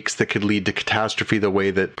mistakes that could lead to catastrophe the way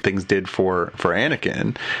that things did for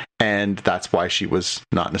Anakin. And that's why she was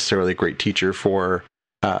not necessarily a great teacher for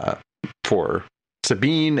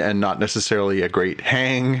Sabine, and not necessarily a great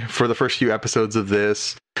hang for the first few episodes of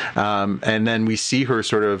this. And then we see her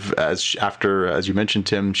sort of as you mentioned,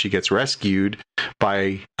 Tim, she gets rescued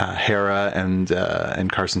by Hera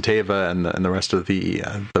and Carson Teva and the rest of the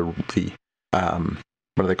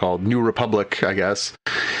what are they called? New Republic, I guess.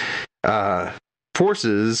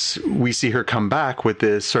 Forces. We see her come back with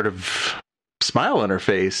this sort of smile on her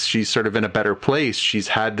face. She's sort of in a better place. She's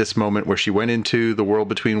had this moment where she went into the world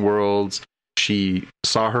between worlds. She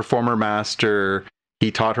saw her former master.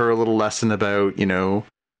 He taught her a little lesson about,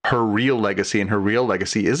 her real legacy, and her real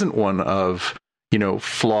legacy isn't one of,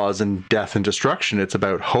 flaws and death and destruction. It's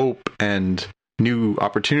about hope and new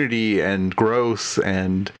opportunity and growth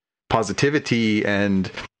and positivity.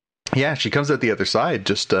 And yeah, she comes out the other side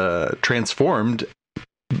just transformed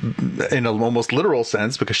in an almost literal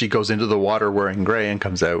sense, because she goes into the water wearing gray and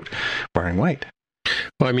comes out wearing white.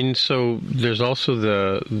 Well, I mean, so there's also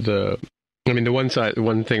the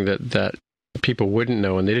one thing that people wouldn't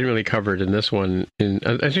know, and they didn't really cover it in this one.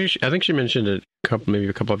 I think she mentioned it maybe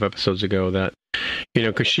a couple of episodes ago, that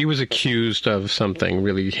because she was accused of something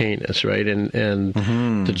really heinous, right? And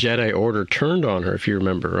the Jedi Order turned on her, if you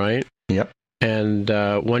remember, right? Yep. And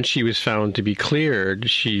once she was found to be cleared,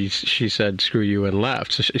 she said, "Screw you," and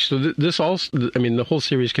left. So this also, the whole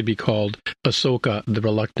series could be called Ahsoka, the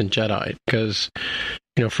Reluctant Jedi, because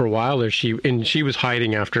for a while there, she was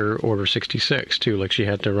hiding after Order 66 too. Like, she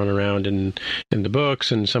had to run around in the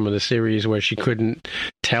books and some of the series where she couldn't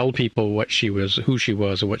tell people who she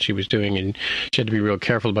was, and what she was doing, and she had to be real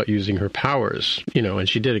careful about using her powers. And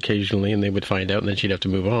she did occasionally, and they would find out, and then she'd have to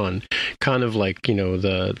move on, kind of like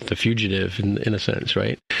the fugitive in a sense,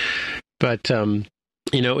 right? But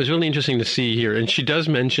it was really interesting to see here, and she does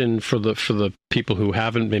mention for the people who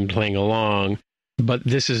haven't been playing along. But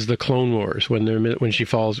this is the Clone Wars when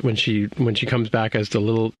she comes back as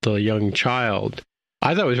the young child.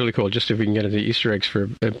 I thought it was really cool. Just if we can get into the Easter eggs for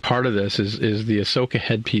part of this is the Ahsoka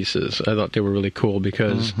headpieces. I thought they were really cool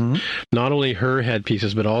because not only her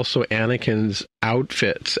headpieces, but also Anakin's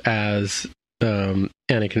outfits as Anakin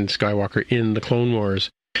Skywalker in the Clone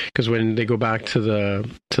Wars. Because when they go back to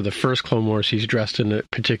the first Clone Wars, he's dressed in a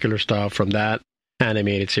particular style from that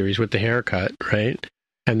animated series with the haircut, right?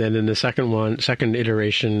 And then in the second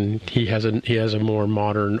iteration, he has a more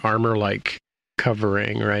modern armor-like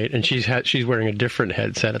covering, right? And she's wearing a different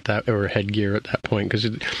headset headgear at that point, because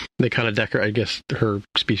they kind of decorate. I guess her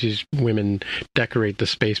species women decorate the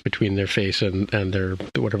space between their face and their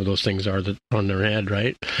whatever those things are that on their head,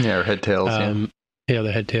 right? Yeah, or head tails.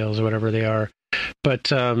 The head tails or whatever they are.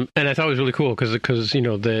 But and I thought it was really cool because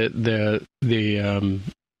the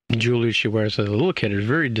jewelry she wears as a little kid is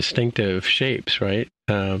very distinctive shapes, right?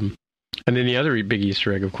 And then the other big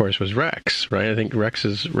Easter egg, of course, was Rex, right? I think Rex.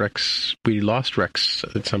 We lost Rex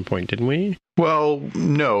at some point, didn't we? Well,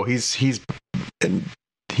 no, he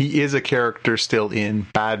is a character still in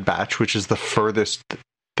Bad Batch, which is the furthest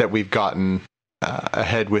that we've gotten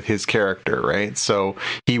ahead with his character, right? So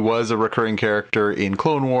he was a recurring character in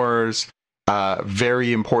Clone Wars.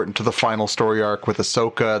 Very important to the final story arc with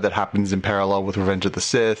Ahsoka that happens in parallel with Revenge of the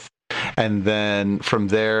Sith. And then from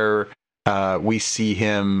there, we see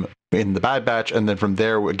him in the Bad Batch, and then from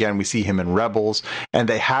there again we see him in Rebels, and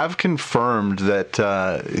they have confirmed that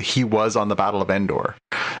he was on the Battle of Endor,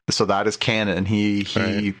 so that is canon.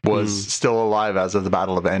 He was still alive as of the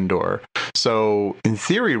Battle of Endor, so in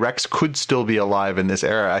theory Rex could still be alive in this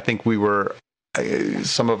era. I think we were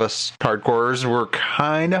some of us hardcorers were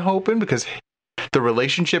kind of hoping, because the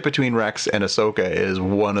relationship between Rex and Ahsoka is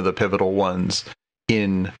one of the pivotal ones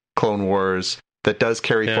in Clone Wars that does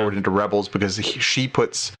carry forward into Rebels, because she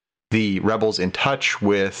puts the Rebels in touch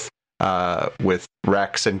with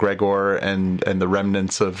Rex and Gregor and the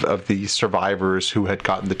remnants of the survivors who had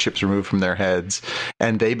gotten the chips removed from their heads,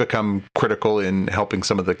 and they become critical in helping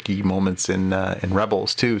some of the key moments in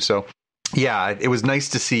Rebels too. So yeah, it was nice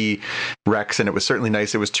to see Rex, and it was certainly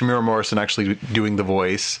nice. It was Tamira Morrison actually doing the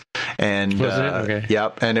voice, and was it? Okay.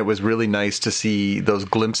 Yep, and it was really nice to see those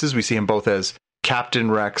glimpses. We see him both as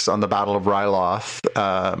Captain Rex on the Battle of Ryloth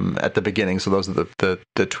at the beginning. So those are the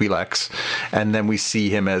Twi'leks. And then we see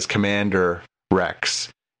him as Commander Rex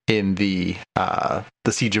in the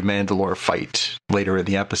Siege of Mandalore fight later in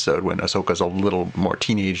the episode when Ahsoka's a little more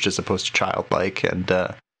teenaged as opposed to childlike. And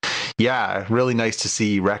yeah, really nice to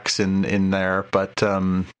see Rex in there, but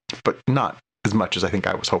not as much as I think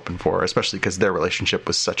I was hoping for, especially because their relationship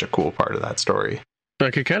was such a cool part of that story.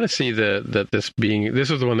 I could kind of see that this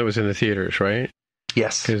was the one that was in the theaters, right?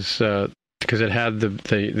 Yes, because it had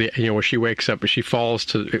the where she wakes up, she falls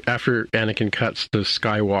to after Anakin cuts the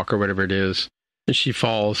Skywalker, whatever it is, and she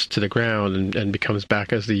falls to the ground and becomes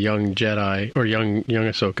back as the young Jedi or young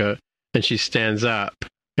Ahsoka, and she stands up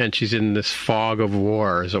and she's in this fog of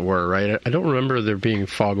war, as it were, right? I don't remember there being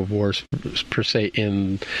fog of wars per se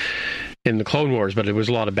in the Clone Wars, but it was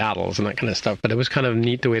a lot of battles and that kind of stuff. But it was kind of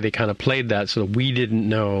neat the way they kind of played that, so we didn't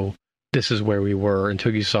know this is where we were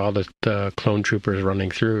until you saw the clone troopers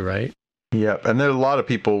running through, right? Yep, and there a lot of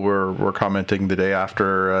people were commenting the day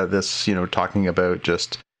after this, talking about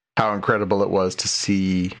just how incredible it was to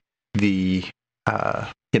see the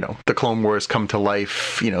Clone Wars come to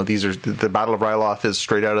life. These are the Battle of Ryloth is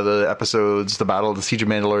straight out of the episodes. The Battle of the Siege of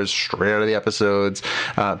Mandalore is straight out of the episodes.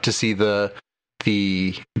 To see the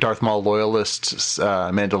Darth Maul loyalists,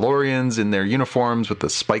 Mandalorians in their uniforms with the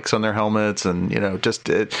spikes on their helmets, and the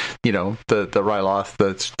Ryloth,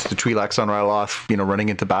 the Twi'leks on Ryloth, running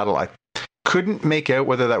into battle. I couldn't make out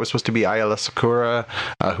whether that was supposed to be Ayla Secura,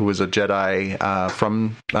 who was a Jedi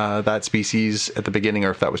from that species at the beginning, or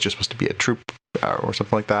if that was just supposed to be a troop or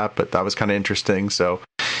something like that. But that was kind of interesting. So,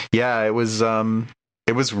 yeah, it was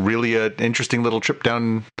really an interesting little trip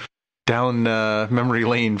down memory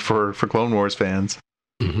lane for Clone Wars fans.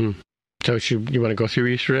 Mm-hmm. So you want to go through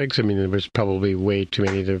Easter eggs? I mean, there was probably way too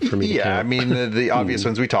many for me to count. I mean, the obvious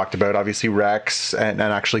ones we talked about, obviously Rex, and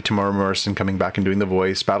actually Tamara Morrison coming back and doing the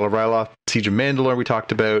voice. Battle of Ryloth, Siege of Mandalore we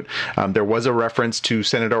talked about. There was a reference to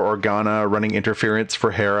Senator Organa running interference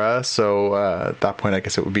for Hera, so at that point I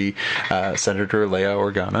guess it would be Senator Leia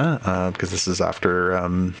Organa, because this is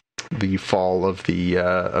after the fall of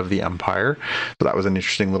the Empire. So that was an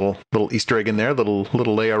interesting little Easter egg in there, little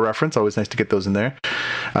Leia reference. Always nice to get those in there.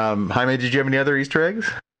 Jaime, did you have any other Easter eggs?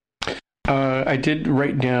 I did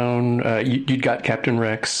write down, you'd got Captain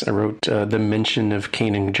Rex. I wrote the mention of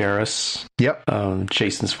Kanan Jarrus. Yep.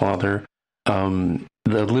 Jason's father. The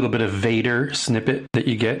little bit of Vader snippet that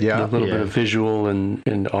you get. Yeah. A little bit of visual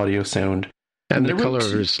and audio sound. And the color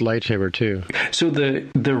of his lightsaber, too. So the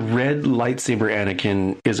red lightsaber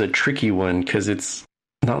Anakin is a tricky one because it's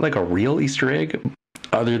not like a real Easter egg,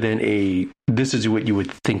 other than this is what you would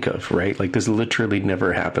think of, right? Like, this literally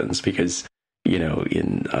never happens because,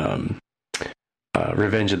 in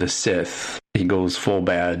Revenge of the Sith, he goes full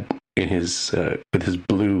bad in his with his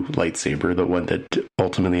blue lightsaber, the one that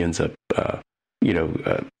ultimately ends up,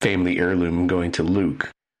 family heirloom going to Luke.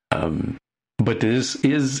 But this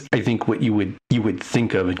is, I think, what you would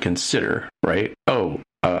think of and consider, right?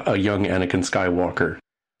 A young Anakin Skywalker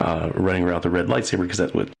running around with a red lightsaber, because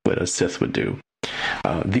that's what a Sith would do.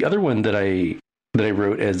 The other one that I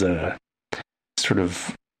wrote as a sort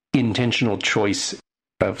of intentional choice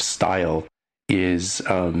of style is,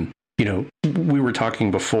 we were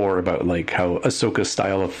talking before about like how Ahsoka's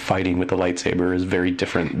style of fighting with the lightsaber is very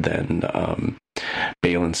different than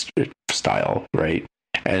Balin's style, right?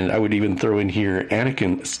 And I would even throw in here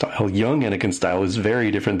Anakin style, young Anakin style is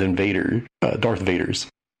very different than Darth Vader's,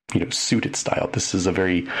 suited style. This is a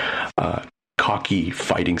very cocky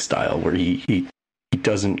fighting style where he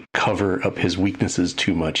doesn't cover up his weaknesses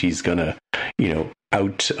too much. He's gonna,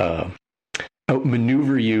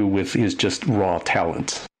 outmaneuver you with his just raw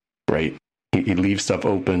talent, right? He leaves stuff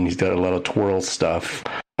open. He's got a lot of twirl stuff,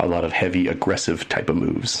 a lot of heavy, aggressive type of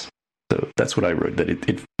moves. So that's what I wrote, that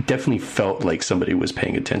it definitely felt like somebody was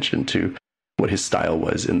paying attention to what his style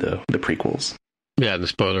was in the prequels. Yeah, the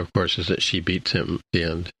spoiler, of course, is that she beats him at the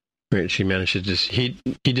end. Right? She manages to...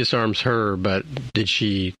 He disarms her, but did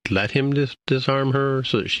she let him disarm her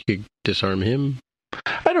so that she could disarm him?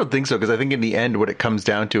 I don't think so, because I think in the end what it comes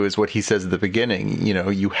down to is what he says at the beginning.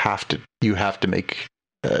 You have to make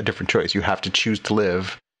a different choice. You have to choose to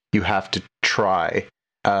live. You have to try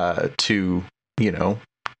to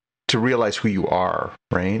realize who you are,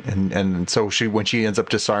 right? And so when she ends up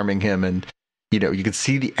disarming him, and you can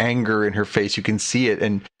see the anger in her face, you can see it,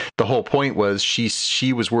 and the whole point was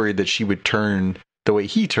she was worried that she would turn the way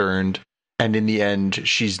he turned, And in the end,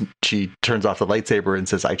 she turns off the lightsaber and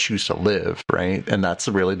says, "I choose to live," right? And that's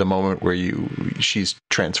really the moment where she's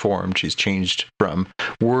transformed. She's changed from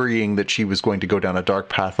worrying that she was going to go down a dark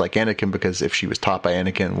path like Anakin, because if she was taught by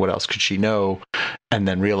Anakin, what else could she know? And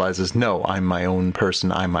then realizes, no, I'm my own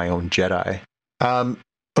person. I'm my own Jedi.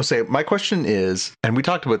 Jose, my question is, and we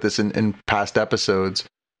talked about this in past episodes,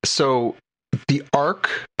 so the arc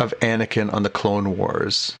of Anakin on the Clone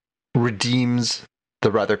Wars redeems the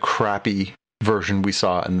rather crappy version we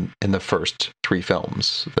saw in the first 3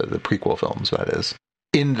 films, the prequel films, that is.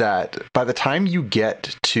 In that, by the time you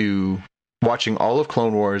get to watching all of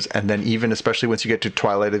Clone Wars, and then even especially once you get to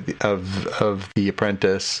Twilight of the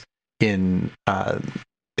Apprentice in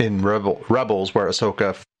Rebels, where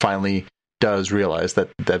Ahsoka finally does realize that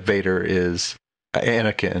Vader is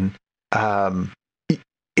Anakin,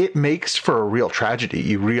 it makes for a real tragedy.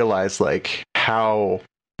 You realize like how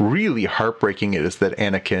really heartbreaking it is that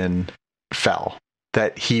Anakin fell,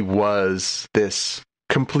 that he was this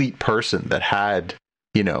complete person that had,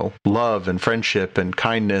 love and friendship and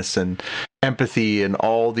kindness and empathy and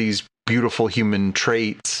all these beautiful human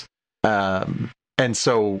traits. And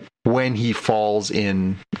so when he falls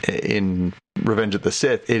in Revenge of the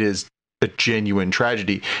Sith, it is a genuine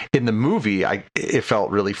tragedy. In the movie, it felt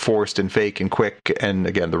really forced and fake and quick. And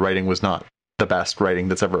again, the writing was not the best writing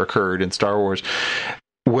that's ever occurred in Star Wars.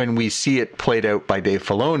 When we see it played out by Dave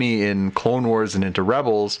Filoni in Clone Wars and into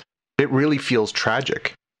Rebels, it really feels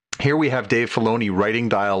tragic. Here we have Dave Filoni writing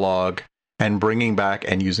dialogue and bringing back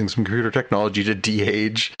and using some computer technology to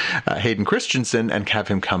de-age Hayden Christensen and have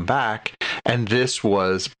him come back. And this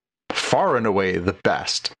was far and away the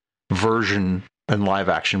best version in live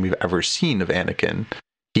action we've ever seen of Anakin.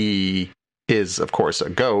 He is, of course, a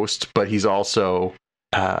ghost, but he's also,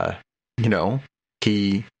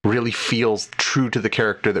 he really feels true to the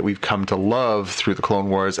character that we've come to love through the Clone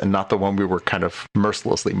Wars, and not the one we were kind of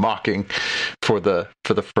mercilessly mocking for the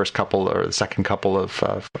first couple or the second couple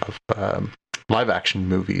of live action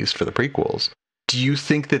movies for the prequels. Do you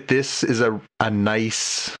think that this is a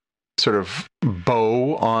nice sort of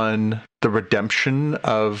bow on the redemption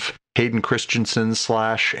of Hayden Christensen /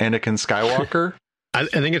 Anakin Skywalker? I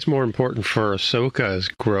think it's more important for Ahsoka's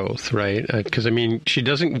growth, right? Because she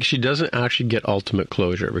doesn't actually get ultimate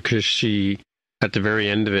closure, because she, at the very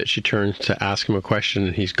end of it, she turns to ask him a question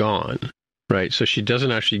and he's gone, right? So she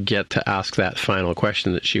doesn't actually get to ask that final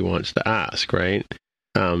question that she wants to ask, right?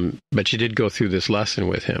 But she did go through this lesson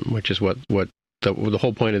with him, which is what the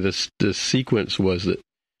whole point of this sequence was, that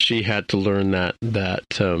she had to learn that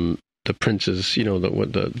the prince's,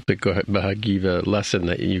 the Bhagavad Gita lesson,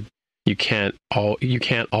 that you can't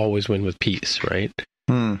always win with peace, right?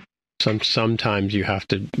 Sometimes you have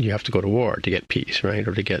to go to war to get peace, right?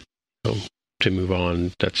 Or to get to move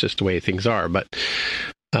on. That's just the way things are. But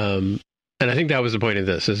and I think that was the point of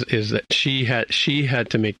this, is that she had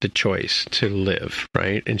to make the choice to live,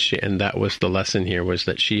 right? And that was the lesson here, was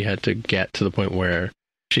that she had to get to the point where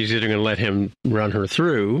she's either going to let him run her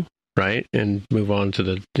through, right, and move on to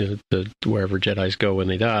the wherever Jedis go when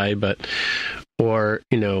they die, or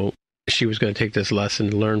she was going to take this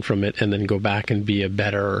lesson, learn from it, and then go back and be a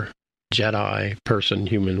better Jedi person,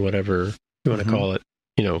 human, whatever you want to call it,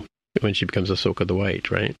 when she becomes Ahsoka the White,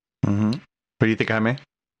 right? Mm-hmm. What do you think, Jaime?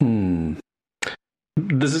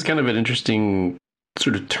 This is kind of an interesting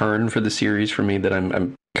sort of turn for the series for me, that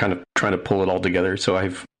I'm kind of trying to pull it all together. So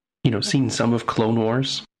I've, seen some of Clone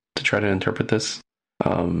Wars to try to interpret this.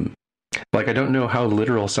 I don't know how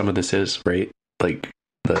literal some of this is, right? Like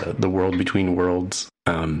the world between worlds.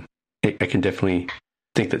 I can definitely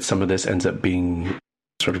think that some of this ends up being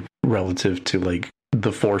sort of relative to like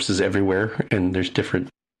the Force is everywhere, and there's different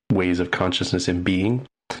ways of consciousness and being,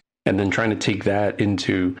 and then trying to take that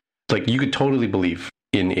into, like, you could totally believe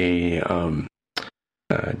in a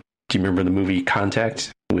do you remember the movie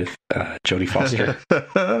Contact with Jodie Foster?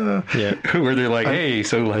 Yeah. Where they're like, hey,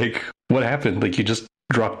 so like what happened? Like, you just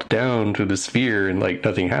dropped down to the sphere and like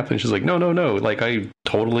nothing happened. She's like, no, like I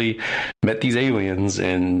totally met these aliens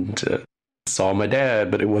and saw my dad,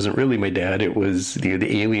 but it wasn't really my dad. It was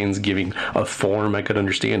the aliens giving a form I could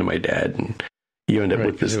understand to my dad. And you end up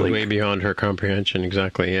with this, like, way beyond her comprehension.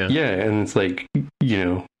 Exactly. Yeah. Yeah. And it's like,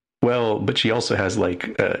 well, but she also has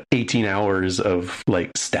like 18 hours of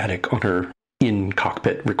like static on her in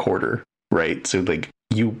cockpit recorder. Right. So like,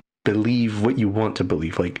 you believe what you want to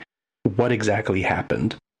believe, like what exactly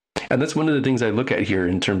happened. And that's one of the things I look at here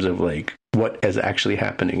in terms of like what is actually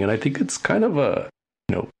happening. And I think it's kind of a,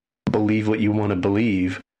 believe what you want to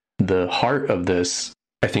believe. The heart of this,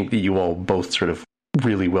 I think that you all both sort of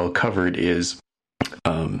really well covered, is,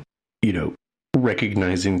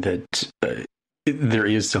 recognizing that there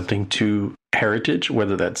is something to heritage,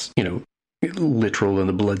 whether that's, literal in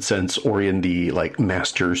the blood sense or in the like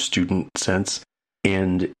master student sense.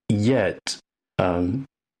 And yet,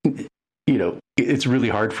 it's really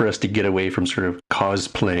hard for us to get away from sort of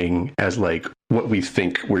cosplaying as like what we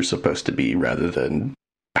think we're supposed to be rather than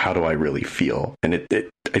how do I really feel. And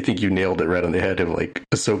I think you nailed it right on the head of like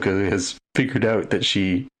Ahsoka has figured out that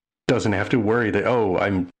she doesn't have to worry that, oh,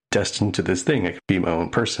 I'm destined to this thing. I can be my own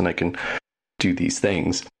person. I can do these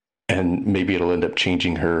things. And maybe it'll end up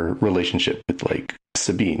changing her relationship with like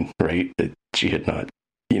Sabine, right? That she had not,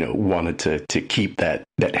 wanted to keep that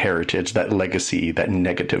heritage, that legacy, that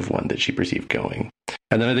negative one that she perceived going.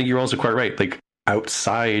 And then I think you're also quite right. Like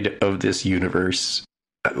outside of this universe,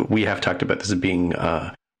 we have talked about this as being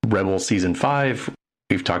Rebel Season 5.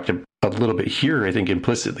 We've talked a little bit here, I think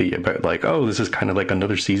implicitly, about like, oh, this is kind of like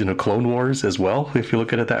another season of Clone Wars as well, if you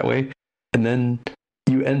look at it that way. And then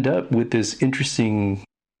you end up with this interesting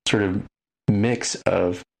sort of mix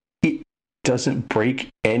of it doesn't break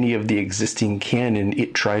any of the existing canon.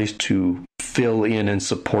 It tries to fill in and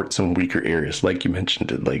support some weaker areas. Like you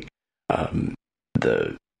mentioned, like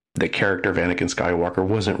the character of Anakin Skywalker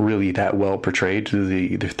wasn't really that well portrayed through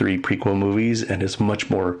the 3 prequel movies, and is much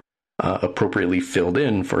more appropriately filled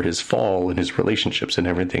in for his fall and his relationships and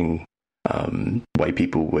everything. Why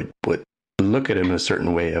people would look at him in a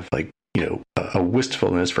certain way of like, a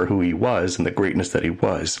wistfulness for who he was and the greatness that he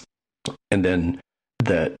was. And then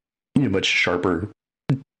that, much sharper,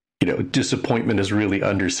 disappointment is really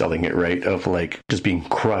underselling it, right? Of like just being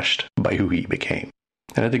crushed by who he became.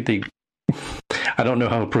 And I think I don't know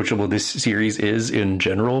how approachable this series is in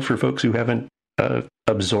general for folks who haven't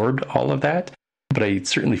absorbed all of that, but I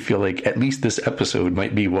certainly feel like at least this episode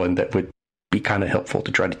might be one that would be kind of helpful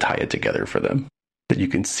to try to tie it together for them, that you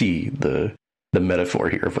can see the metaphor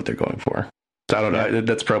here of what they're going for. So I don't know.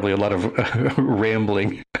 That's probably a lot of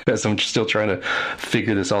rambling as I'm still trying to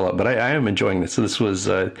figure this all out. But I am enjoying this. So this was,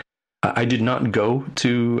 I did not go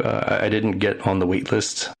to, I didn't get on the wait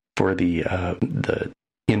list for the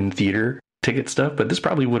in-theater ticket stuff, but this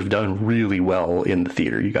probably would have done really well in the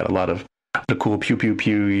theater. You got a lot of the cool pew pew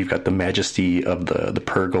pew. You've got the majesty of the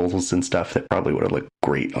Purgles and stuff that probably would have looked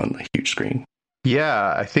great on the huge screen.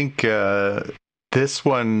 Yeah, I think this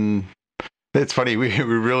one... It's funny, we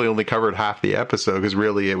really only covered half the episode because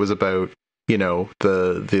really it was about,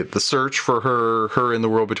 the search for her in the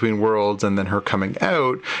world between worlds and then her coming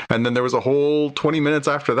out. And then there was a whole 20 minutes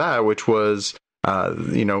after that, which was,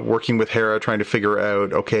 working with Hera, trying to figure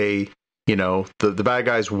out, okay, the bad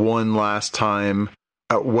guys won last time.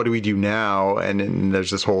 What do we do now? And then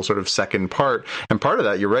there's this whole sort of second part. And part of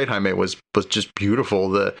that, you're right, Jaime, was just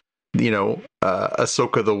beautiful.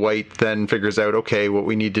 Ahsoka the White then figures out, okay, what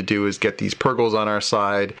we need to do is get these Purgles on our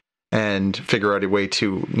side and figure out a way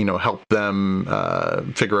to, help them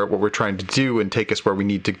figure out what we're trying to do and take us where we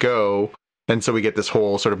need to go. And so we get this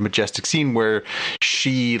whole sort of majestic scene where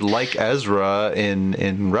she, like Ezra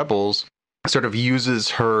in Rebels, sort of uses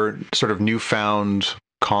her sort of newfound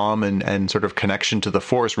calm and sort of connection to the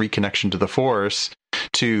Force, reconnection to the Force,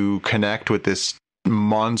 to connect with this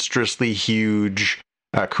monstrously huge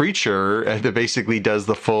creature that basically does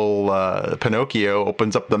the full Pinocchio,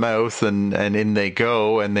 opens up the mouth and in they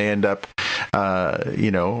go, and they end up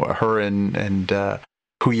her and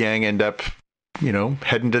Huyang end up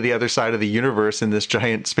heading to the other side of the universe in this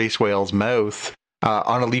giant space whale's mouth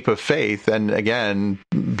on a leap of faith. And again,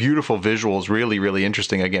 beautiful visuals, really, really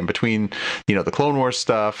interesting, again, between the Clone Wars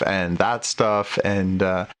stuff and that stuff and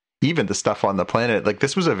even the stuff on the planet. Like,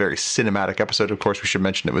 this was a very cinematic episode. Of course, we should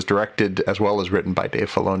mention it was directed as well as written by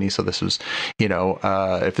Dave Filoni. So this was,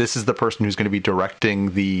 if this is the person who's going to be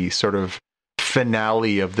directing the sort of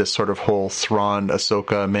finale of this sort of whole Thrawn,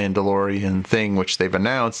 Ahsoka, Mandalorian thing, which they've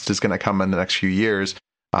announced is going to come in the next few years,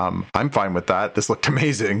 I'm fine with that. This looked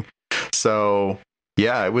amazing. So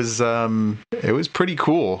yeah, it was pretty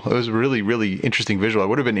cool. It was really, really interesting visual. It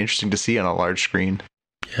would have been interesting to see on a large screen.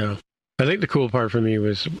 Yeah. I think the cool part for me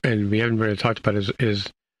was, and we haven't really talked about, is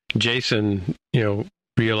Jason,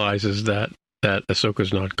 realizes that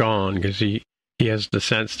Ahsoka's not gone because he has the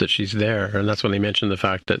sense that she's there, and that's when they mentioned the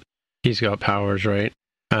fact that he's got powers, right?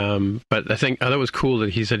 But I thought it was cool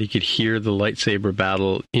that he said he could hear the lightsaber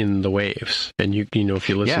battle in the waves, and if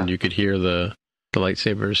you listened, you could hear the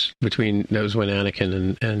lightsabers between. That was when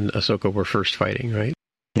Anakin and Ahsoka were first fighting, right?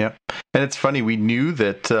 Yeah, and it's funny, we knew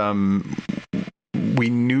that. We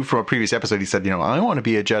knew from a previous episode, he said, I want to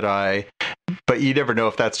be a Jedi. but you never know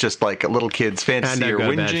if that's just like a little kid's fantasy and or I've got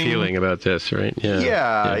whinging. a bad feeling about this, right?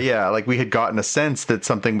 Yeah. Like we had gotten a sense that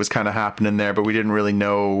something was kind of happening there, but we didn't really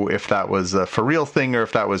know if that was a for real thing or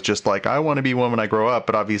if that was just like, I want to be one when I grow up.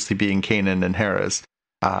 But obviously being Kanan and Hera's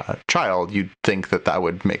child, you'd think that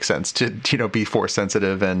would make sense to, be force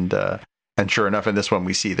sensitive. And sure enough, in this one,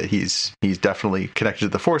 we see that he's definitely connected to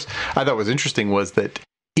the force. I thought was interesting was that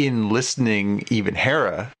in listening, even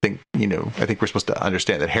Hera, I think we're supposed to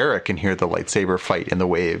understand that Hera can hear the lightsaber fight in the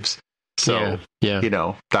waves. So,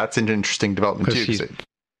 that's an interesting development too.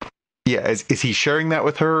 Is he sharing that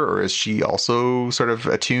with her, or is she also sort of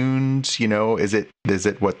attuned? Is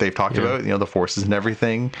it what they've talked about? The forces and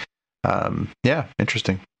everything.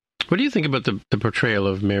 Interesting. What do you think about the portrayal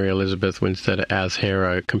of Mary Elizabeth Winstead as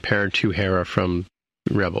Hera compared to Hera from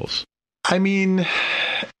Rebels? I mean,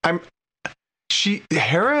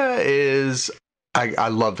 Hera is. I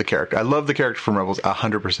love the character. I love the character from Rebels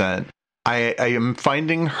 100%. I am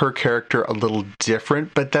finding her character a little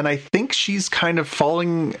different, but then I think she's kind of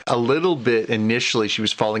falling a little bit. Initially, she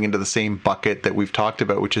was falling into the same bucket that we've talked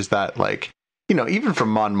about, which is that, like, even from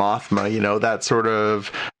Mon Mothma, that sort of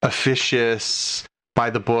officious, by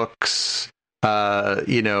the books,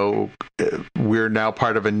 we're now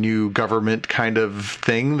part of a new government kind of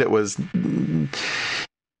thing that was.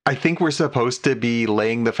 I think we're supposed to be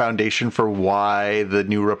laying the foundation for why the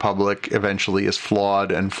New Republic eventually is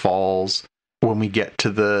flawed and falls when we get to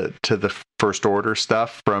the First Order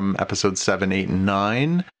stuff from episodes 7, 8, and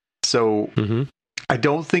 9. So I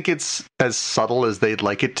don't think it's as subtle as they'd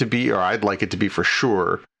like it to be, or I'd like it to be for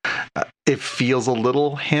sure. It feels a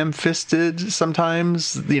little ham-fisted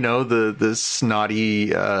sometimes, the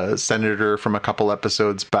snotty senator from a couple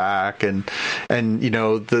episodes back, and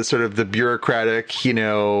the sort of the bureaucratic,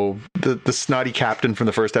 the snotty captain from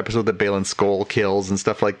the first episode that Baylan Skoll kills and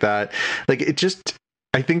stuff like that. Like, it just,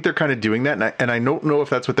 I think they're kind of doing that, and I don't know if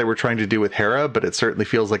that's what they were trying to do with Hera, but it certainly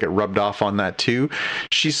feels like it rubbed off on that too.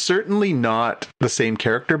 She's certainly not the same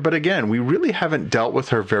character, but again, we really haven't dealt with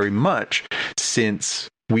her very much since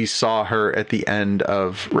we saw her at the end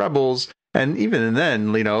of Rebels, and even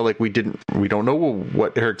then, we don't know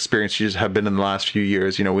what her experiences have been in the last few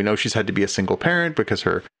years. We know she's had to be a single parent because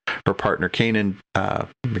her partner Kanan,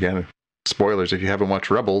 again, spoilers if you haven't watched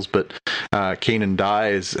Rebels, but Kanan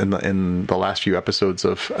dies in the last few episodes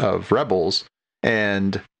of Rebels,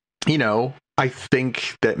 and I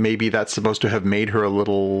think that maybe that's supposed to have made her a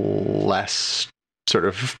little less sort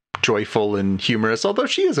of joyful and humorous, although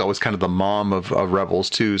she is always kind of the mom of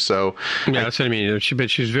Rebels too. So that's what I mean.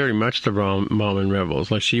 But she's very much the mom in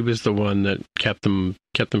Rebels. Like, she was the one that kept them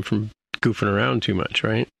from goofing around too much,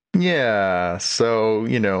 right? Yeah. So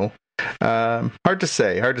hard to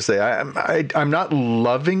say. I'm not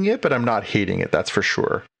loving it, but I'm not hating it. That's for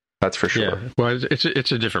sure. Yeah. Well,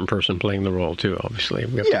 it's a different person playing the role too, obviously.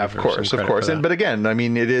 Of course. But again, I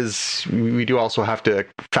mean, it is. We do also have to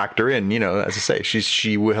factor in, as I say,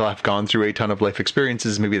 she will have gone through a ton of life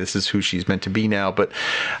experiences. Maybe this is who she's meant to be now. But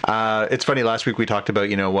it's funny. Last week we talked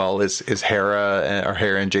about, is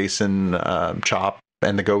Hera and Jason, Chop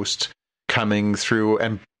and the Ghost coming through?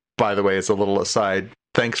 And by the way, as a little aside,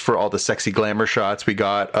 thanks for all the sexy glamour shots we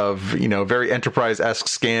got of, very Enterprise-esque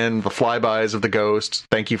scan, the flybys of the Ghost.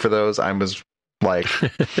 Thank you for those. I was like,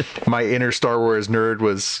 my inner Star Wars nerd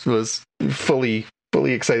was fully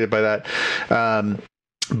excited by that. I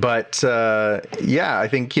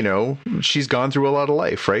think, she's gone through a lot of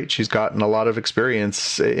life, right? She's gotten a lot of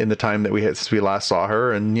experience in the time that we had since we last saw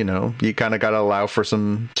her. And, you kind of got to allow for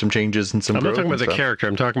some changes and some growth. I'm not talking about the character.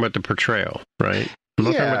 I'm talking about the portrayal, right? I'm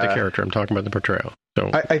not talking about the character. I'm talking about the portrayal. So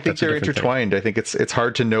I think they're intertwined. I think it's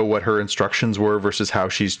hard to know what her instructions were versus how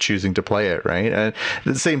she's choosing to play it, right? And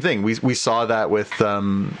the same thing. We saw that with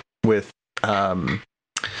the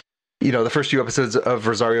first few episodes of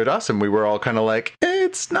Rosario Dawson. We were all kind of like,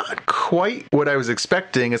 it's not quite what I was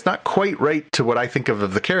expecting. It's not quite right to what I think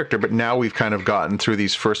of the character. But now we've kind of gotten through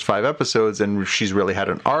these first 5 episodes, and she's really had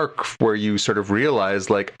an arc where you sort of realize,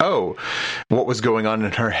 like, oh, what was going on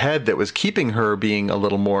in her head that was keeping her being a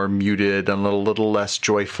little more muted and a little less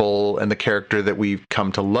joyful, and the character that we've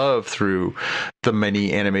come to love through the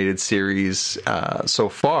many animated series so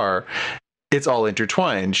far. It's all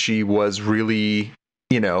intertwined. She was really,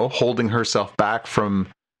 holding herself back from,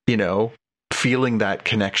 feeling that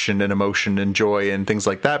connection and emotion and joy and things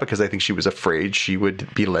like that, because I think she was afraid she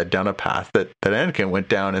would be led down a path that Anakin went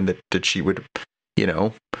down, and that she would,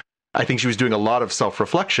 I think she was doing a lot of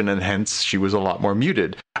self-reflection, and hence she was a lot more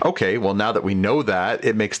muted. Okay, well, now that we know that,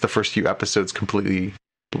 it makes the first few episodes completely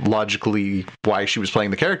logically why she was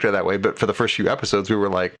playing the character that way. But for the first few episodes, we were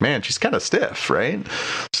like, man, she's kind of stiff, right?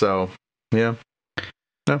 So, yeah.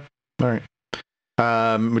 No. All right.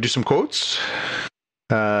 We'll do some quotes.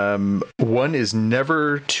 One is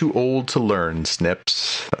never too old to learn,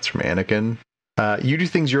 Snips. That's from Anakin. You do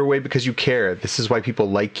things your way because you care. This is why people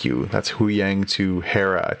like you. That's Hu Yang to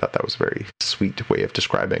Hera. I thought that was a very sweet way of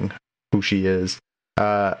describing who she is.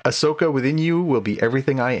 Ahsoka, within you will be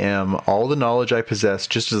everything I am, all the knowledge I possess,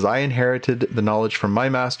 just as I inherited the knowledge from my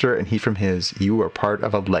master and he from his. You are part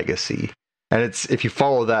of a legacy. And it's, if you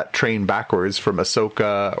follow that train backwards from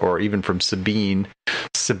Ahsoka, or even from Sabine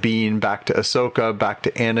back to Ahsoka, back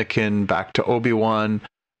to Anakin, back to Obi-Wan,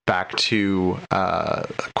 back to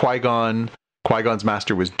Qui-Gon. Qui-Gon's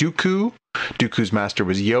master was Dooku. Dooku's master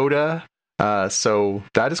was Yoda. So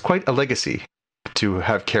that is quite a legacy to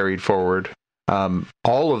have carried forward.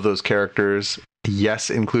 All of those characters, yes,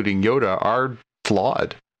 including Yoda, are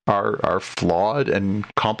flawed. Are flawed and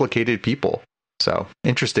complicated people. So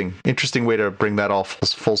interesting way to bring that all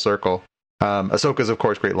full circle. Ahsoka's, of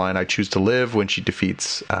course, great line. I choose to live, when she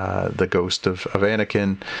defeats the ghost of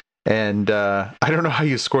Anakin. And I don't know how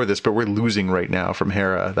you score this, but we're losing right now from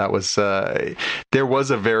Hera. That was there was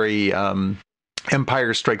a very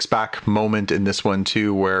Empire Strikes Back moment in this one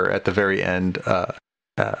too, where at the very end,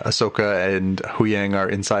 Ahsoka and Hu Yang are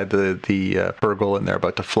inside the Purgle, and they're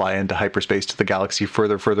about to fly into hyperspace to the galaxy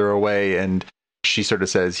further away, and she sort of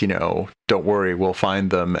says, don't worry, we'll find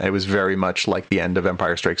them. It was very much like the end of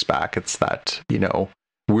Empire Strikes Back. It's that,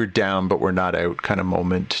 we're down, but we're not out kind of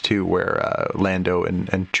moment too, where Lando and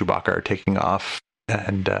Chewbacca are taking off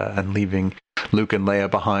and leaving Luke and Leia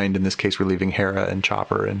behind. In this case, we're leaving Hera and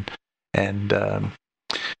Chopper and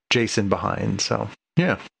Jason behind. So,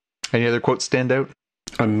 yeah. Any other quotes stand out?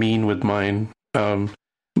 I'm mean with mine.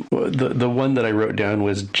 The one that I wrote down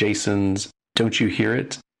was Jason's, "Don't you hear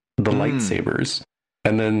it? The lightsabers."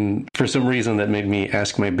 And then for some reason that made me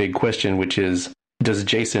ask my big question, which is, does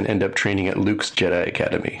Jason end up training at Luke's Jedi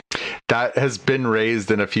Academy? That has been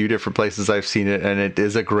raised in a few different places I've seen it, and it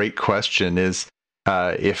is a great question, is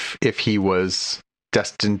if he was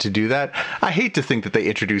destined to do that. I hate to think that they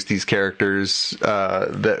introduce these characters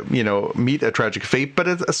that, meet a tragic fate, but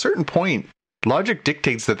at a certain point, logic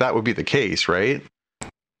dictates that would be the case, right?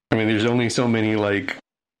 I mean, there's only so many,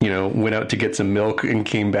 went out to get some milk and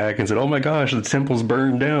came back and said, "Oh my gosh, the temple's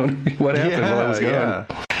burned down." What happened while I was gone?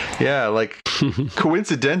 Yeah,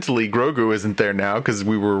 coincidentally, Grogu isn't there now, because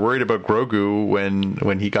we were worried about Grogu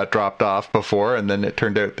when he got dropped off before, and then it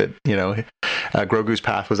turned out that, Grogu's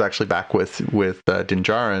path was actually back with Din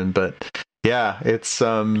Djarin. But yeah, it's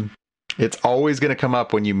always going to come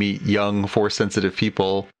up when you meet young, Force-sensitive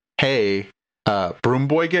people. Hey, Broom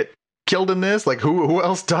Boy get killed in this? Like, who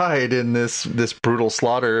else died in this brutal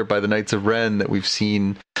slaughter by the Knights of Ren that we've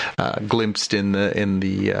seen glimpsed in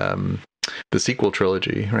the sequel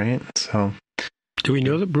trilogy, right? So, do we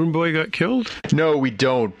know that Broom Boy got killed? No, we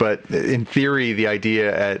don't. But in theory, the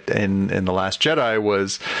idea in The Last Jedi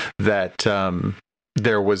was that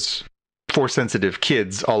there was Force-sensitive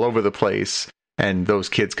kids all over the place, and those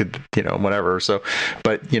kids could, whatever. So,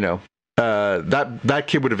 but that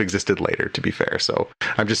kid would have existed later, to be fair. So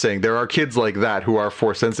I'm just saying there are kids like that who are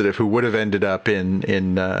Force sensitive who would have ended up in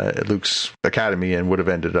Luke's academy and would have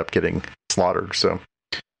ended up getting slaughtered. So,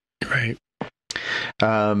 right.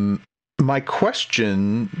 My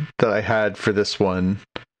question that I had for this one,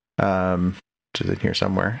 which is in here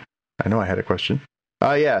somewhere. I know I had a question.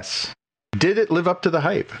 Yes. Did it live up to the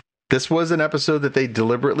hype? This was an episode that they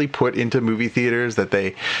deliberately put into movie theaters, that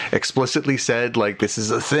they explicitly said, this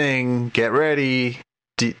is a thing, get ready.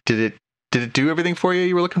 Did it do everything for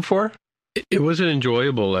you were looking for? It was an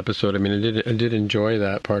enjoyable episode. I mean, I did enjoy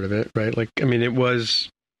that part of it, right? It was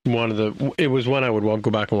one I would go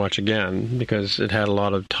back and watch again, because it had a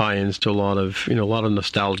lot of tie-ins to a lot of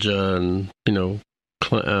nostalgia and,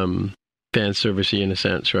 fan servicey in a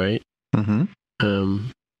sense, right? Mm-hmm.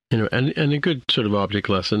 And a good sort of object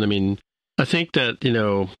lesson. I mean, I think that,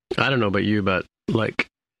 I don't know about you, but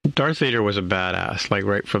Darth Vader was a badass,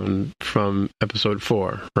 right from episode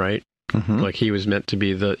 4, right? Mm-hmm. He was meant to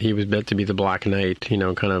be the Black Knight, kind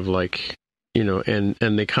of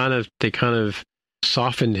and they kind of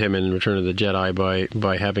softened him in Return of the Jedi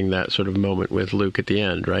by having that sort of moment with Luke at the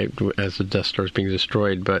end, right? As the Death Star is being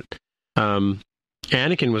destroyed. But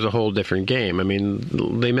Anakin was a whole different game. I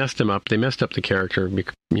mean, they messed him up. They messed up the character,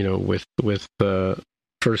 with the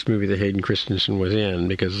first movie that Hayden Christensen was in,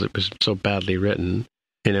 because it was so badly written.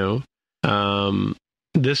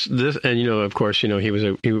 This and of course, he was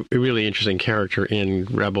a really interesting character in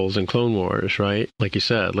Rebels and Clone Wars, right? Like you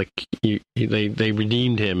said, they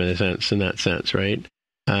redeemed him in that sense, right?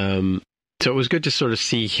 So it was good to sort of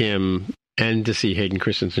see him and to see Hayden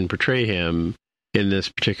Christensen portray him in this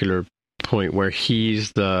particular point where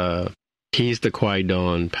he's the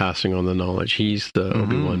Qui-Gon passing on the knowledge. He's the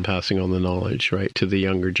Obi-Wan passing on the knowledge, right, to the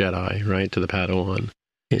younger Jedi, right, to the Padawan.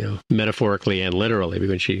 You know, metaphorically and literally,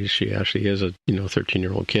 because she actually is a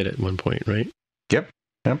 13-year-old kid at one point, right? Yep.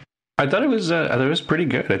 I thought it was pretty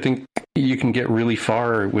good. I think you can get really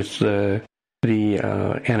far with the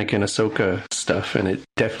Anakin Ahsoka stuff, and it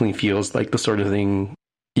definitely feels like the sort of thing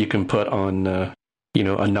you can put on a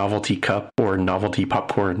novelty cup or novelty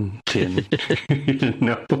popcorn tin.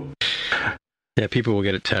 Yeah, people will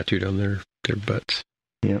get it tattooed on their butts.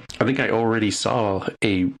 Yeah, I think I already saw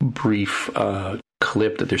a brief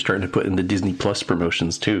clip that they're starting to put in the Disney Plus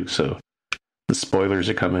promotions too. So the spoilers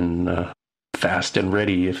are coming fast and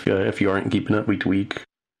ready if you aren't keeping up week to week.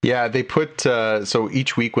 Yeah, they put so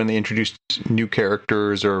each week when they introduce new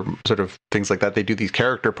characters or sort of things like that, they do these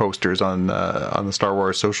character posters on the Star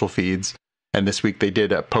Wars social feeds. And this week they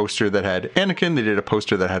did a poster that had Anakin, they did a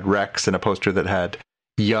poster that had Rex, and a poster that had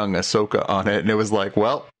young Ahsoka on it. And it was like,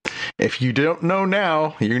 well, if you don't know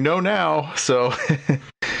now, you know now. So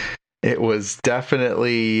it was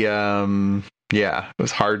definitely, it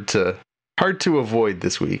was hard to avoid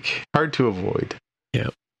this week. Hard to avoid. Yeah.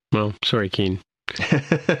 Well, sorry, Keen.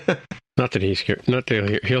 Not that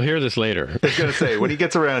he'll hear this later. I was gonna say, when he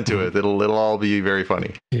gets around to it, it'll all be very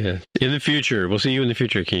funny. Yeah, in the future, we'll see you in the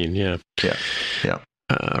future, Keen. Yeah.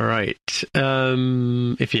 All right.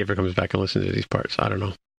 If he ever comes back and listens to these parts, I don't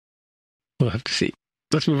know. We'll have to see.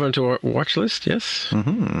 Let's move on to our watch list. Yes.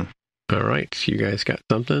 Mm-hmm. All right. You guys got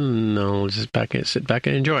something? And I'll just sit back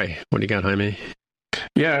and enjoy. What do you got, Jaime?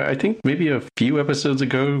 Yeah, I think maybe a few episodes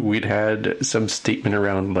ago we'd had some statement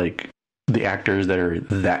around like the actors that are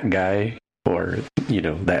that guy or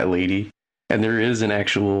that lady, and there is an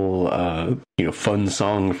actual fun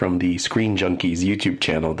song from the Screen Junkies YouTube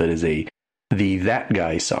channel that is the That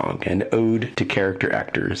Guy song, an ode to character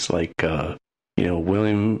actors like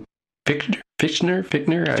William Fichtner,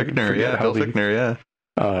 Bill Fichtner,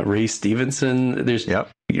 Ray Stevenson. There's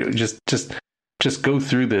just go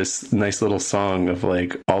through this nice little song of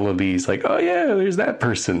like all of these, like, oh yeah, there's that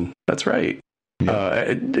person, that's right.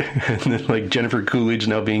 And then like Jennifer Coolidge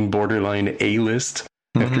now being borderline A-list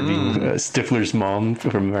after being Stifler's mom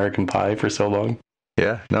from American Pie for so long.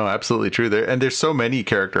 Yeah, no, absolutely true. There's so many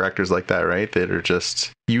character actors like that, right? That are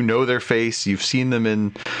just, their face, you've seen them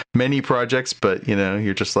in many projects, but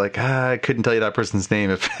you're just like, I couldn't tell you that person's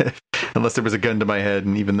name unless there was a gun to my head,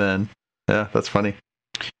 and even then, yeah, that's funny.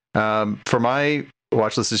 For my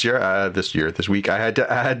watch list this week, I had to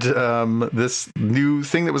add this new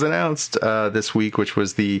thing that was announced this week, which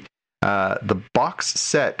was the box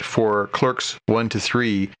set for Clerks 1 to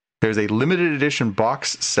 3. There's a limited edition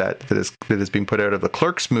box set that is being put out of the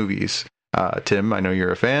Clerks movies. Tim, I know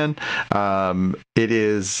you're a fan. It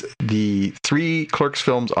is the 3 Clerks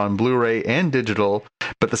films on Blu-ray and digital,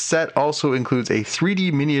 but the set also includes a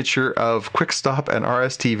 3D miniature of Quick Stop and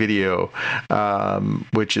RST Video,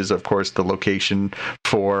 which is, of course, the location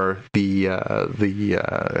for the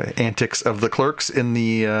antics of the Clerks in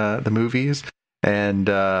the movies. And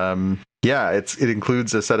it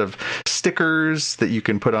includes a set of stickers that you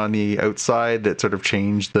can put on the outside that sort of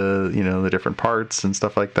change the different parts and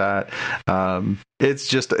stuff like that.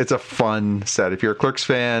 It's a fun set. If you're a Clerks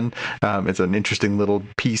fan, it's an interesting little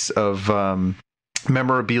piece of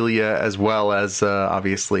memorabilia, as well as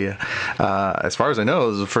obviously, as far as I know,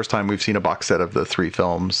 this is the first time we've seen a box set of the 3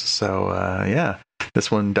 films. So this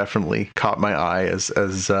one definitely caught my eye as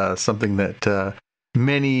something that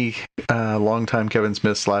many longtime Kevin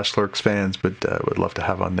Smith / Clerks fans would love to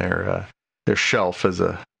have on their shelf as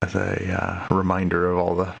a reminder of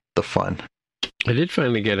all the fun. I did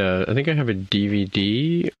finally get I think I have a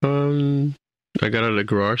DVD. I got it at a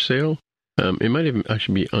garage sale. It might even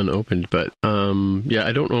actually be unopened, but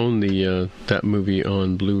I don't own that movie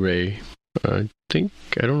on Blu-ray. I don't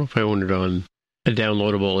know if I own it on a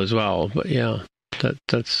downloadable as well, but yeah,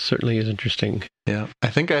 that certainly is interesting. Yeah, I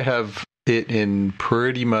think I have it in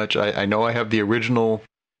pretty much, I know I have the original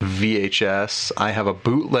VHS. I have a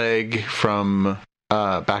bootleg from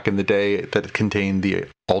back in the day that contained the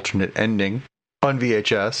alternate ending on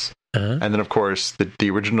VHS. And then, of course, the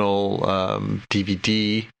original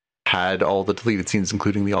DVD had all the deleted scenes,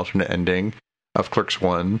 including the alternate ending of Clerks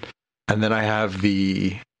 1. And then I have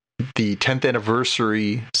the 10th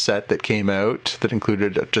anniversary set that came out that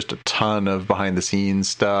included just a ton of behind-the-scenes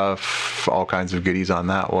stuff, all kinds of goodies on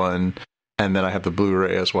that one. And then I have the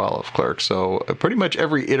Blu-ray as well of Clerks. So pretty much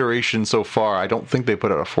every iteration so far. I don't think they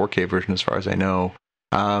put out a 4K version as far as I know.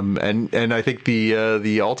 And I think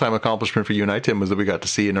the all-time accomplishment for you and I, Tim, was that we got to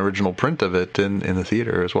see an original print of it in the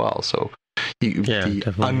theater as well. So The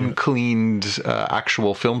uncleaned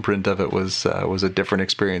actual film print of it was a different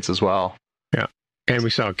experience as well. Yeah, and we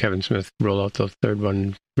saw Kevin Smith roll out the third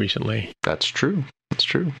one recently. That's true.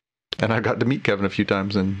 And I got to meet Kevin a few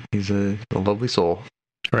times, and he's a lovely soul.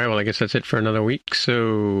 All right, well, I guess that's it for another week.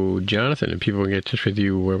 So, Jonathan, if people get in touch with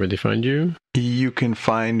you, where would they find you? You can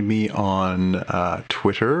find me on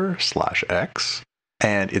Twitter/X,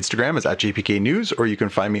 and Instagram is @JPK News, or you can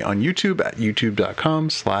find me on YouTube at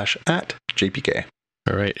youtube.com/@JPK.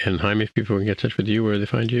 All right, and Jaime, if people can get in touch with you, where do they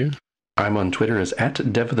find you? I'm on Twitter as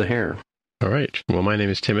 @DevTheHair. All right. Well, my name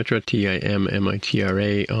is Timitra,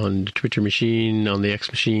 Timmitra, on the Twitter machine, on the X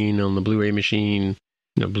machine, on the Blu-ray machine,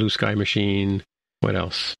 Blue Sky machine. What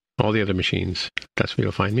else? All the other machines. That's where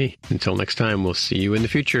you'll find me. Until next time, we'll see you in the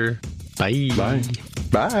future. Bye. Bye.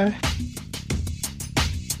 Bye.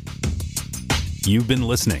 You've been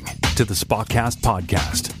listening to the Spotcast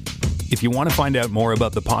podcast. If you want to find out more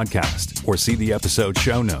about the podcast or see the episode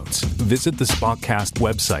show notes, visit the Spotcast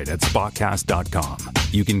website at spotcast.com.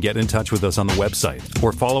 You can get in touch with us on the website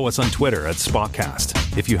or follow us on Twitter at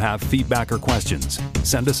Spotcast. If you have feedback or questions,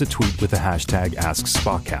 send us a tweet with the hashtag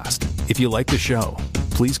AskSpotcast. If you like the show,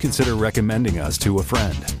 please consider recommending us to a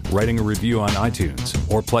friend, writing a review on iTunes,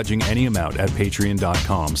 or pledging any amount at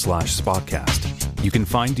patreon.com/Spotcast. You can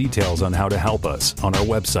find details on how to help us on our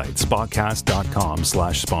website,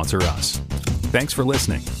 spotcast.com/sponsor us. Thanks for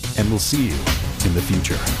listening, and we'll see you in the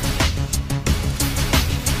future.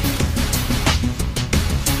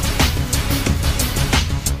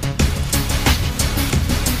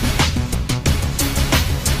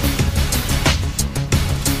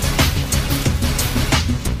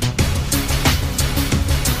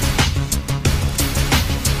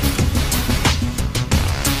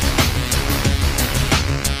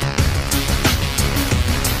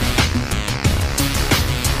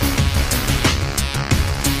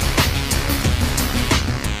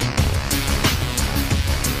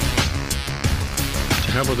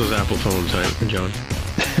 How about those Apple phones, John?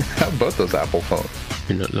 How about those Apple phones?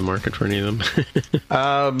 You're not in the market for any of them?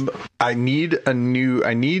 I need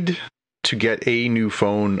to get a new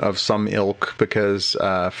phone of some ilk, because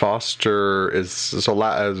Foster is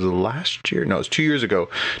last year. No, it's 2 years ago.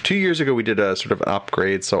 2 years ago, we did a sort of an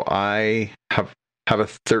upgrade. So I have a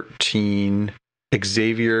 13.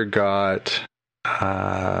 Xavier got.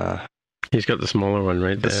 He's got the smaller one,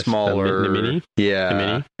 right? The smaller, the mini. Yeah, the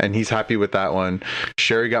mini? And he's happy with that one.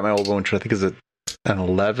 Sherry got my old one, which I think is an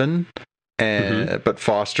 11, and but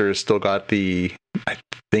Foster has still got the. I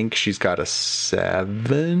think she's got a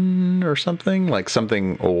 7 or something, like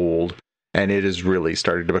something old, and it is really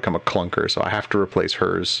starting to become a clunker. So I have to replace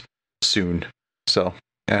hers soon. So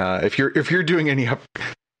if you're doing any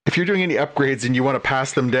upgrades and you want to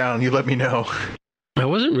pass them down, you let me know. I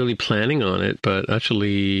wasn't really planning on it, but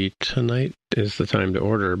actually tonight is the time to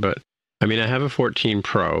order. But I mean, I have a 14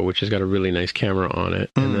 Pro, which has got a really nice camera on it,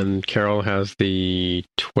 and then Carol has the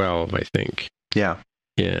 12, I think. Yeah,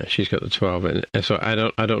 she's got the 12, and so I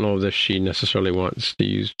don't know if she necessarily wants to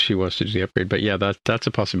do the upgrade, but yeah, that's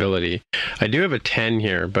a possibility. I do have a 10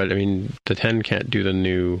 here, but I mean, the 10 can't do the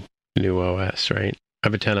new OS, right? I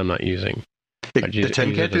have a 10 I'm not using. The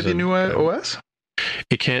 10 can't do the new OS?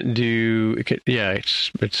 It can't do.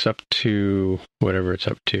 It's up to whatever it's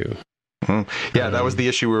up to. Yeah, that was the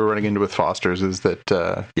issue we were running into with Foster's. Is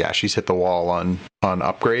that she's hit the wall on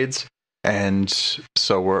upgrades, and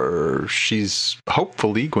so she's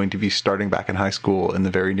hopefully going to be starting back in high school in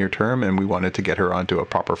the very near term, and we wanted to get her onto a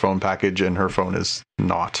proper phone package, and her phone is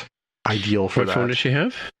not ideal for that. What phone does she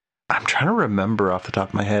have? I'm trying to remember off the top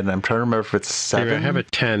of my head, and I'm trying to remember if it's 7. Maybe I have a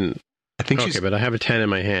 10. I think she's... but I have a 10 in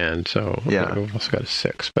my hand, so yeah. I've also got a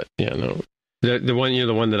 6. But yeah, no, the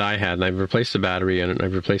one that I had, and I've replaced the battery and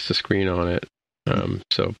I've replaced the screen on it.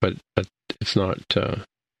 So, but it's not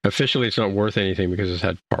officially it's not worth anything because it's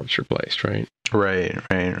had parts replaced, right? Right.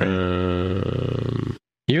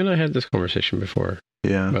 You and I had this conversation before.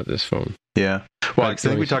 Yeah. About this phone. Yeah. Well, I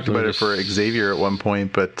think we talked about it for Xavier at one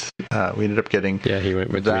point, but we ended up getting he went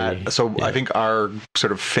with that. me. So yeah. I think our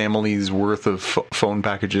sort of family's worth of phone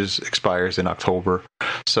packages expires in October.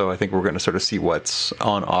 So I think we're going to sort of see what's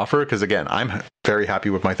on offer. Because again, I'm very happy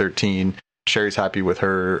with my 13. Sherry's happy with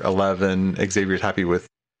her 11. Xavier's happy with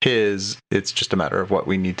his. It's just a matter of what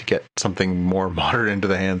we need to get something more modern into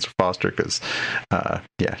the hands of Foster. Because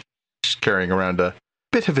she's carrying around a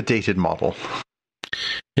bit of a dated model.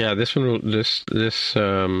 Yeah, this 10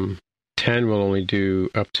 will only do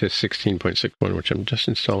up to 16.61, which I'm just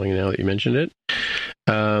installing now that you mentioned it.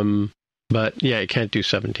 But yeah, it can't do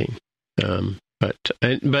 17. But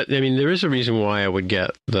I mean, there is a reason why I would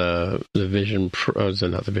get the Vision Pro,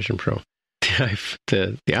 not the Vision Pro,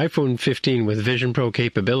 the iPhone 15 with Vision Pro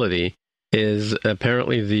capability is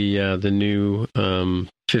apparently the new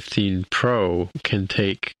 15 Pro can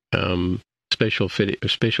take spatial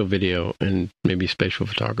video and maybe spatial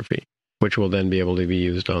photography, which will then be able to be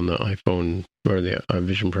used on the iPhone or the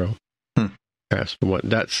Vision Pro. Yes,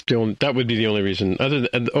 that would be the only reason. Other than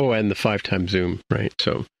and the 5x zoom, right?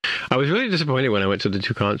 So, I was really disappointed when I went to the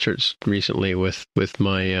 2 concerts recently with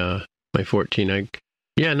my my 14. I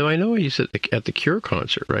know I used it at the Cure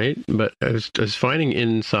concert, right? But I was finding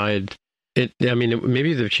inside it. I mean,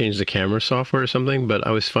 maybe they've changed the camera software or something, but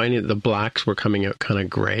I was finding that the blacks were coming out kind of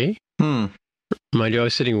gray. Mind you, I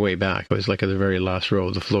was sitting way back. I was like at the very last row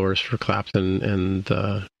of the floors for Clapton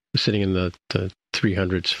and sitting in the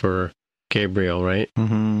 300s for Gabriel, right?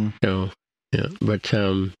 So, yeah, but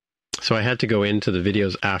so I had to go into the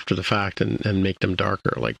videos after the fact and make them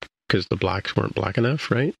darker, like because the blacks weren't black enough,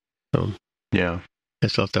 right? So yeah, I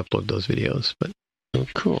still have to upload those videos, but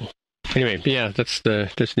cool. Anyway, yeah, that's the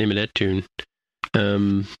name of that tune.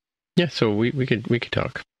 Yeah, so we could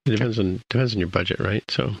talk. It depends on your budget, right?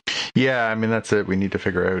 So yeah, I mean that's it. We need to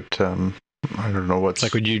figure out. I don't know what's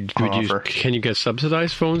like. Can you get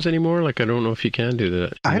subsidized phones anymore? Like I don't know if you can do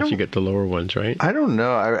that unless you get the lower ones, right? I don't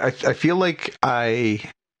know. I feel like I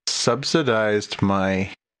subsidized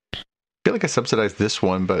this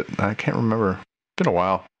one, but I can't remember. It's been a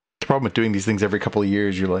while. The problem with doing these things every couple of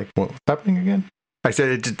years, you're like, what's happening again? I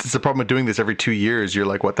said it's the problem with doing this every 2 years. You're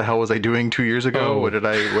like, what the hell was I doing 2 years ago? What did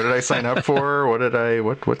I sign up for? What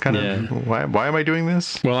kind of why am I doing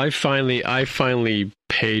this? Well, I finally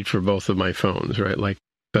paid for both of my phones, right? Like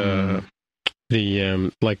I just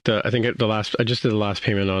did the last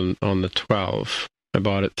payment on the 12. I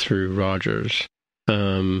bought it through Rogers.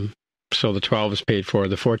 So the 12 is paid for.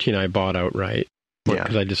 The 14 I bought outright.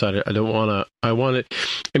 Because I decided I want it.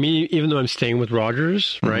 I mean, even though I'm staying with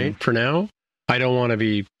Rogers, right, for now, I don't want to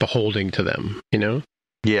be beholding to them, you know?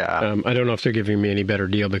 Yeah. I don't know if they're giving me any better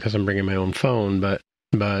deal because I'm bringing my own phone, but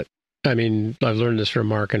I mean, I've learned this from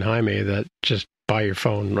Mark and Jaime that just buy your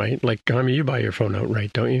phone, right? Like, Jaime, you buy your phone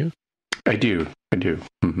outright, don't you? I do.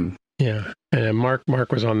 Mm-hmm. Yeah. And Mark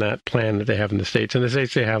was on that plan that they have in the States. In the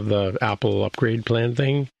States, they have the Apple upgrade plan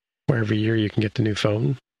thing where every year you can get the new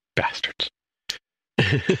phone. Bastards.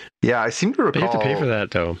 Yeah, I seem to recall. You have to pay for that,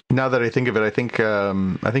 though. Now that I think of it, I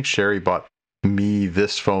think Sherry bought me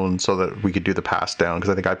this phone so that we could do the pass down, because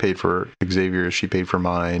I think I paid for Xavier's, she paid for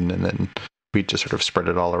mine, and then we just sort of spread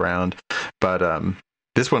it all around. But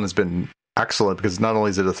this one has been excellent because not only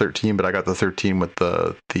is it a 13, but I got the 13 with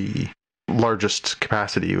the largest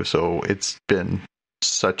capacity, so it's been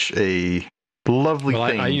such a lovely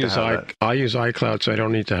thing. I use iCloud, so I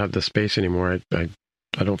don't need to have the space anymore. I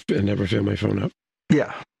never fill my phone up.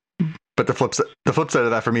 Yeah, but the flip side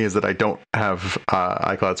of that for me is that I don't have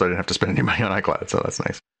iCloud, so I didn't have to spend any money on iCloud, so that's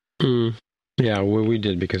nice. Yeah, well, we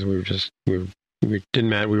did because we didn't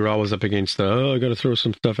matter. We were always up against I got to throw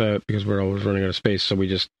some stuff out because we're always running out of space. So we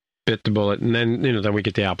just bit the bullet, and then then we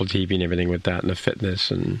get the Apple TV and everything with that, and the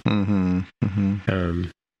fitness, and I'm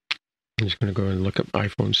just going to go and look up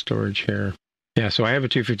iPhone storage here. Yeah, so I have a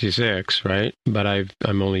 256, right? But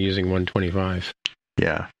I'm only using 125.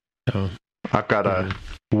 Yeah. So I've got a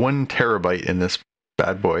 1 terabyte in this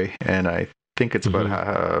bad boy, and I think it's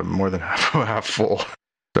about more than half full.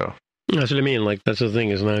 So that's what I mean. Like that's the thing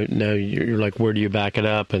is now you're like, where do you back it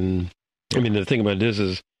up? And I mean, the thing about this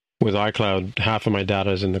is with iCloud, half of my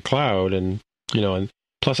data is in the cloud, and and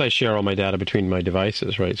plus I share all my data between my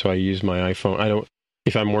devices, right? So I use my iPhone.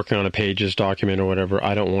 If I'm working on a Pages document or whatever,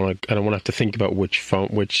 I don't want to have to think about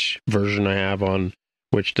which version I have on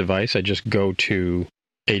which device. I just go to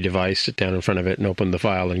a device, sit down in front of it, and open the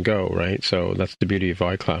file and go, right? So that's the beauty of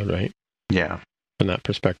iCloud, right? Yeah. From that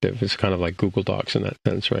perspective, it's kind of like Google Docs in that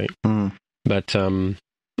sense, right? But and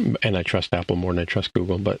I trust Apple more than I trust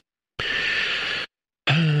Google, but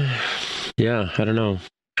yeah, I don't know.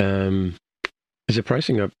 Is the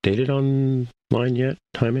pricing updated online yet,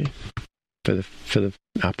 Jaime? For the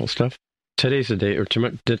Apple stuff? Today's the day, or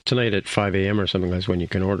tonight at 5 a.m. or something. That's when you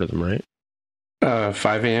can order them, right?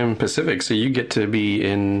 5 a.m. Pacific, so you get to be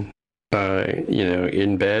in bed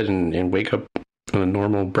and wake up on a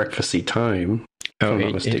normal breakfasty time. Oh,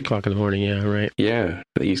 8 o'clock in the morning, yeah, right. Yeah,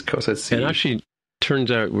 the East Coast, let's see. And actually, turns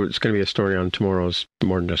out it's going to be a story on tomorrow's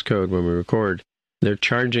More Than Just Code when we record. They're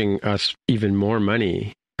charging us even more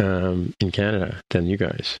money in Canada than you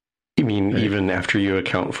guys. You mean even after you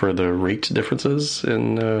account for the rate differences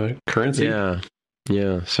in currency?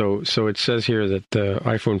 Yeah. So it says here that the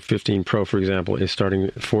iPhone 15 Pro, for example, is starting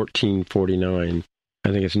at $14.49.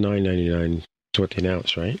 I think it's $9.99 That's what they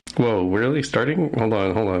announced, right? Whoa, really? Starting? Hold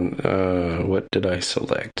on. What did I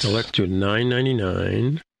select? So let's do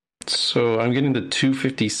 $999. So I'm getting the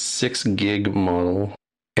 256 gig model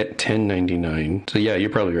at $10.99. So yeah, you're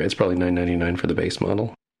probably right. It's probably $9.99 for the base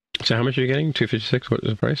model. So how much are you getting? 256. What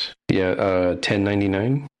is the price? Yeah,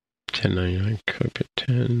 $10.99. $10.99. Click it.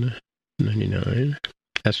 $10.99.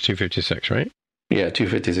 That's 256, right? Yeah,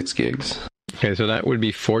 256 gigs. Okay, so that would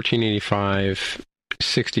be $14.85.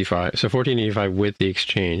 65. So $14.85 with the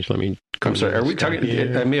exchange. Let me. I'm sorry. Are we talking?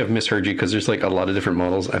 Here. I may have misheard you because there's like a lot of different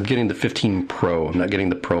models. I'm getting the 15 Pro. I'm not getting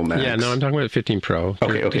the Pro Max. Yeah, no, I'm talking about the 15 Pro.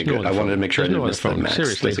 Okay, good. No, I wanted to make sure I didn't miss the Max.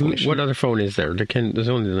 Seriously, what other phone is there? There's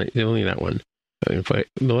only that one.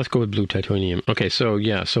 Let's go with blue titanium. Okay, so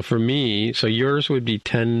yeah, so for me, so yours would be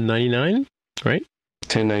 $10.99, right?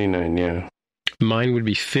 $10.99, yeah. Mine would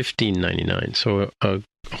be $15.99, so a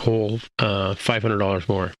whole $500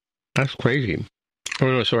 more. That's crazy. Oh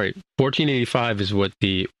no, sorry.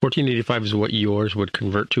 $14.85 is what yours would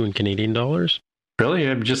convert to in Canadian dollars. Really?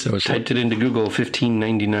 I've just typed it into Google,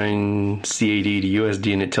 $15.99 CAD to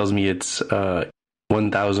USD, and it tells me it's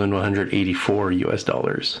 $1,184 US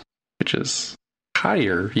dollars, which is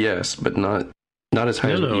higher, yes, but not as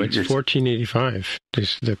high. No, it's $14.85.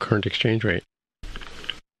 Is the current exchange rate.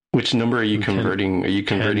 Which number are you converting? Are you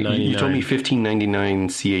converting? You told me $15.99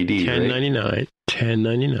 CAD, right?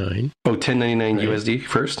 $10.99. Oh, $10.99 right. USD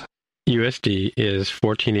first? USD is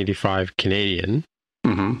 $14.85 Canadian.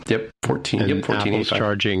 Mm-hmm. Yep, 14. Yep,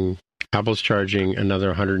 $14.85. Apple's charging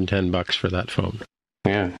another $110 for that phone.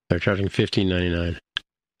 Yeah, they're charging $15.99.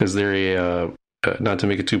 Is there a not to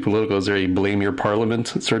make it too political? Is there a blame your parliament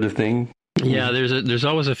sort of thing? Yeah, there's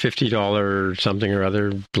always a $50 something or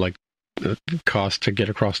other like cost to get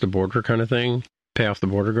across the border kind of thing. Pay off the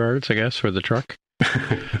border guards, I guess, for the truck.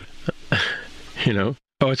 You know,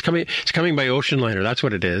 it's coming by ocean liner. That's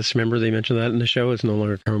what it is. Remember they mentioned that in the show. It's no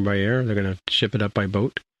longer coming by air. They're going to ship it up by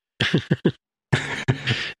boat.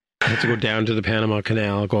 Have to go down to the Panama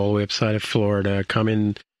Canal, go all the way upside of Florida, come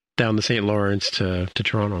in down the St. Lawrence to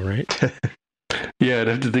Toronto, right? Yeah, I'd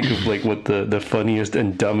have to think of like what the funniest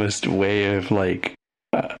and dumbest way of like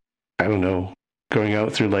I don't know, going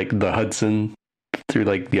out through like the Hudson through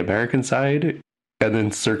like the American side. And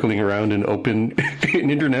then circling around in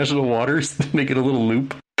international waters, making a little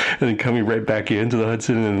loop, and then coming right back into the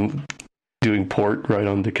Hudson and doing port right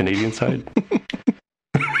on the Canadian side.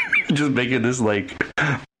 Just making this like,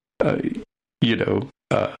 cotton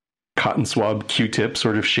swab Q-tip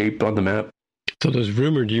sort of shape on the map. So those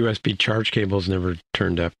rumored USB charge cables never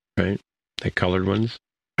turned up, right? The colored ones.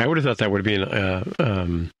 I would have thought that would be an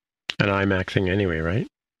iMac thing anyway, right?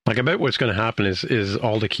 Like, I bet what's going to happen is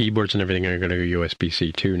all the keyboards and everything are going to go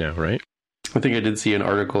USB-C too now, right? I think I did see an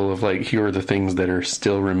article of, like, here are the things that are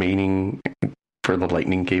still remaining for the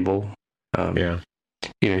lightning cable. Yeah.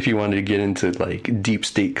 You know, if you wanted to get into, like, deep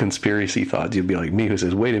state conspiracy thoughts, you'd be like me who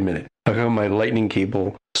says, wait a minute, how come my lightning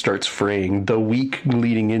cable starts fraying the week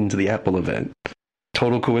leading into the Apple event?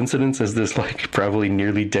 Total coincidence? Is this, like, probably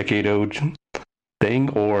nearly decade-old thing,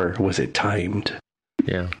 or was it timed?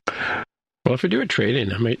 Yeah. Well, if I do a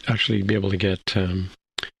trade-in, I might actually be able to get some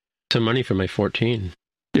money for my 14.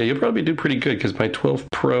 Yeah, you'll probably do pretty good because my 12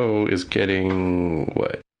 Pro is getting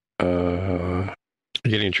what? You're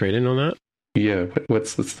getting a trade-in on that? Yeah.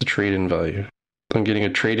 What's the trade-in value? I'm getting a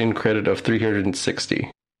trade-in credit of 360.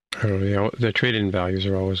 Oh, yeah. The trade-in values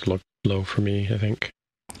are always low for me, I think.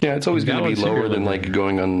 Yeah, it's always going to be lower than like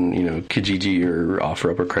going on, Kijiji or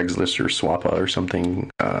OfferUp or Craigslist or Swappa or something.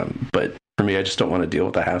 But for me, I just don't want to deal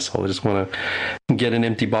with the hassle. I just want to get an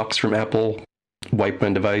empty box from Apple, wipe my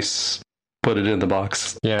device, put it in the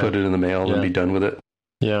box, put it in the mail, and be done with it.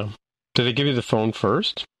 Yeah. Did they give you the phone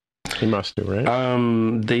first? They must do, right?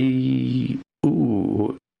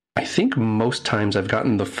 I think most times I've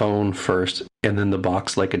gotten the phone first and then the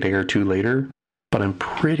box like a day or two later. But I'm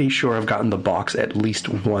pretty sure I've gotten the box at least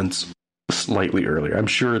once slightly earlier. I'm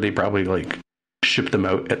sure they probably like ship them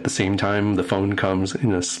out at the same time. The phone comes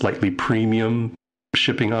in a slightly premium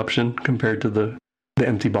shipping option compared to the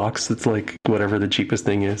empty box. That's like whatever the cheapest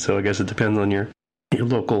thing is. So I guess it depends on your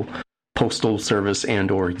local postal service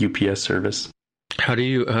and or UPS service. How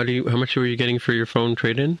much were you getting for your phone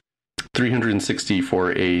trade-in? $360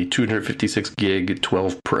 for a 256 gig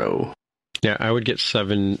 12 Pro. Yeah, I would get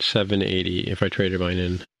 $780 if I traded mine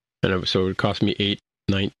in, and so it would cost me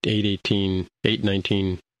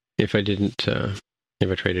 $819 if I didn't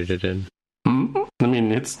if I traded it in. I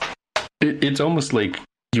mean, it's almost like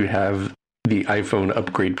you have the iPhone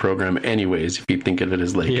upgrade program anyways, if you think of it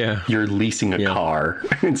as like you're leasing a car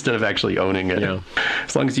instead of actually owning it. Yeah.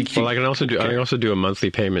 As long as you keep... Well, I can also do a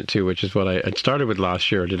monthly payment too, which is what I started with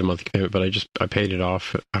last year. I did a monthly payment, but I paid it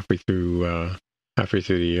off halfway through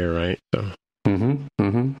the year, right? So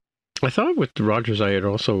I thought with Rogers, I had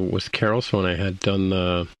also, with Carol's phone, I had done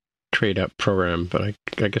the trade up program, but I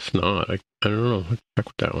guess not. I don't know. Let's check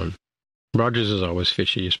with that one. Rogers is always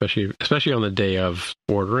fishy, especially on the day of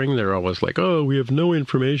ordering. They're always like, "Oh, we have no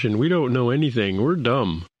information. We don't know anything. We're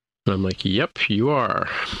dumb." And I'm like, "Yep, you are."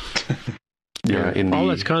 Yeah. All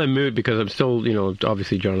that's kind of moot because I'm still,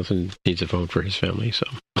 obviously Jonathan needs a phone for his family, so.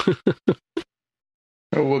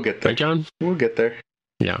 Oh, we'll get there. Right, John? We'll get there.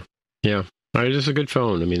 Yeah. All right, this is a good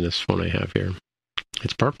phone. I mean, this phone I have here,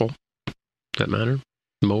 it's purple. Does that matter?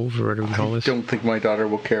 Mauve, or whatever we call this? I don't think my daughter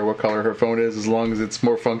will care what color her phone is as long as it's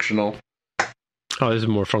more functional. Oh, this is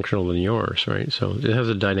more functional than yours, right? So it has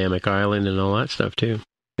a dynamic island and all that stuff, too.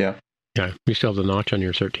 Yeah. Yeah. You still have the notch on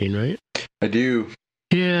your 13, right? I do.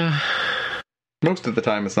 Yeah. Most of the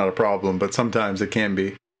time it's not a problem, but sometimes it can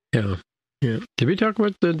be. Yeah. Did we talk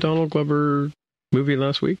about the Donald Glover movie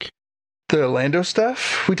last week? The Lando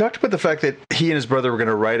stuff? We talked about the fact that he and his brother were going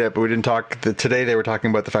to write it, but we didn't talk... Today they were talking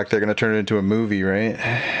about the fact they're going to turn it into a movie, right?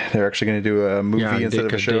 They're actually going to do a movie instead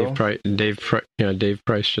of a show. Dave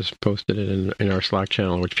Price just posted it in our Slack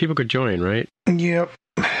channel, which people could join, right? Yep.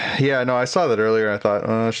 Yeah, no, I saw that earlier. I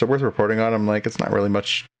thought, is it worth reporting on? I'm like, it's not really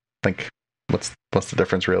much. Like, what's the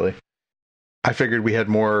difference, really? I figured we had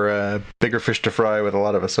more bigger fish to fry with a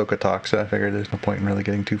lot of Ahsoka talk, so I figured there's no point in really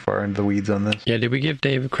getting too far into the weeds on this. Yeah, did we give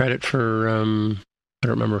Dave credit for, I don't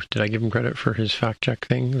remember, did I give him credit for his fact-check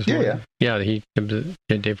thing? Yeah. Yeah, Dave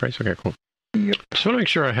Price? Okay, cool. Yep. Just want to make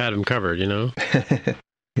sure I had him covered,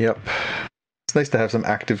 Yep. It's nice to have some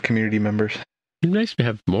active community members. It's nice to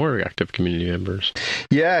have more active community members.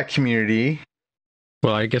 Yeah, community.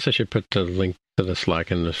 Well, I guess I should put the link to the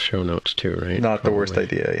Slack in the show notes too, right? Not the worst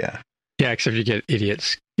idea, yeah. Yeah, except you get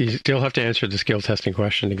idiots. You still have to answer the skill testing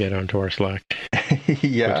question to get onto our Slack.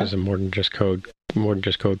 Yeah, which is a more than just code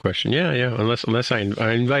question. Yeah. Unless I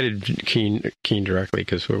invited Keen directly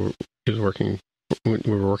because we were working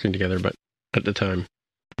together, but at the time.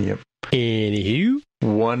 Yep. Anywho,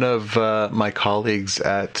 one of my colleagues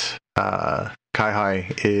at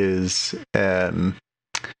Kai is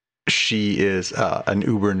she is an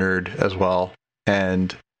Uber nerd as well,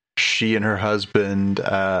 and she and her husband,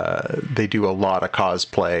 they do a lot of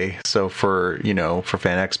cosplay. So for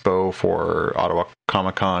Fan Expo, for Ottawa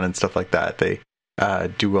Comic Con and stuff like that, they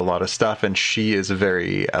do a lot of stuff. And she is a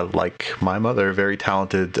very, like my mother, very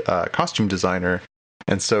talented costume designer.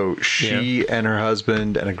 And so she and her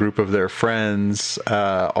husband and a group of their friends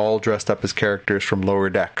all dressed up as characters from Lower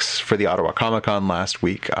Decks for the Ottawa Comic Con last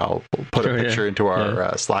week. I'll put a picture into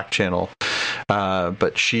our Slack channel.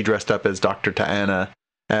 But she dressed up as Dr. Ta'ana,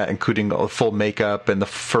 including full makeup and the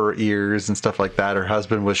fur ears and stuff like that. Her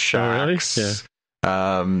husband was Shax. Oh, really? Yeah.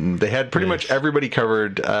 They had pretty much everybody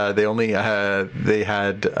covered. They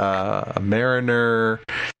had a Mariner.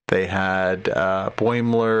 They had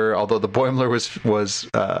Boimler, although the Boimler was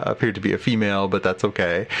appeared to be a female, but that's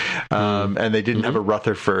okay. And they didn't have a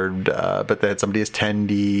Rutherford, but they had somebody as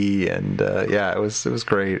Tendi, and it was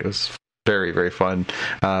great. It was very, very fun.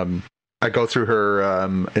 I go through her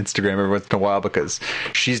Instagram every once in a while because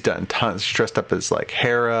she's done tons. She's dressed up as like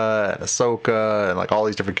Hera and Ahsoka and like all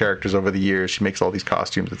these different characters over the years. She makes all these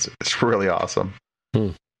costumes. It's really awesome.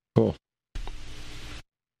 Cool.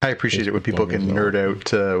 I appreciate it when people can nerd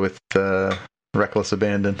out with reckless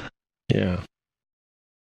abandon. Yeah.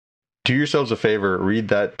 Do yourselves a favor. Read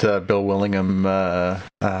that Bill Willingham. I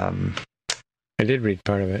did read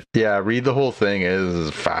part of it. Yeah, read the whole thing. It is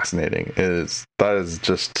fascinating. That is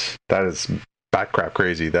bat crap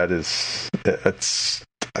crazy. It's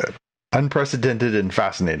unprecedented and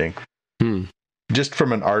fascinating. Just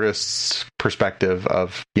from an artist's perspective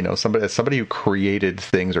of, somebody who created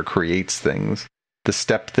things or creates things, the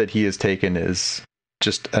step that he has taken is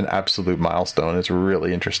just an absolute milestone. It's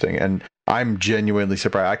really interesting. And I'm genuinely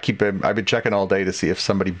surprised. I've been checking all day to see if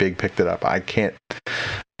somebody big picked it up. I can't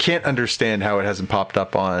understand how it hasn't popped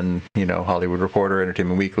up on, Hollywood Reporter,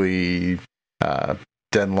 Entertainment Weekly,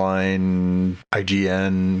 Deadline,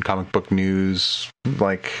 IGN, Comic Book News.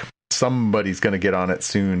 Like, somebody's going to get on it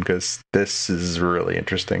soon because this is really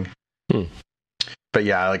interesting. But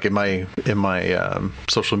yeah, like in my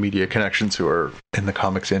social media connections who are in the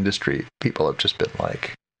comics industry, people have just been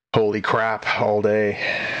like, holy crap, all day.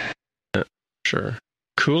 Yeah, sure.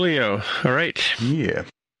 Coolio. All right. Yeah.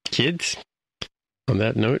 Kids, on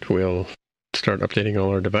that note, we'll start updating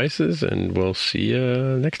all our devices and we'll see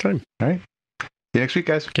you next time. All right. See you next week,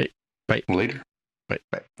 guys. Okay. Bye. Later. Bye.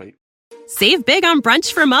 Bye. Save big on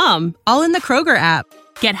brunch for mom, all in the Kroger app.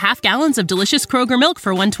 Get half gallons of delicious Kroger milk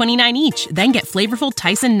for $1.29 each. Then get flavorful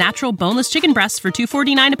Tyson natural boneless chicken breasts for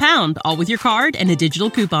 $2.49 a pound, all with your card and a digital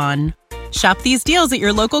coupon. Shop these deals at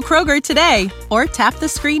your local Kroger today, or tap the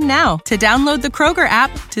screen now to download the Kroger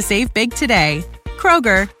app to save big today.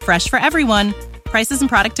 Kroger, fresh for everyone. Prices and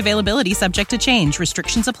product availability subject to change.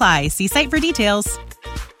 Restrictions apply. See site for details.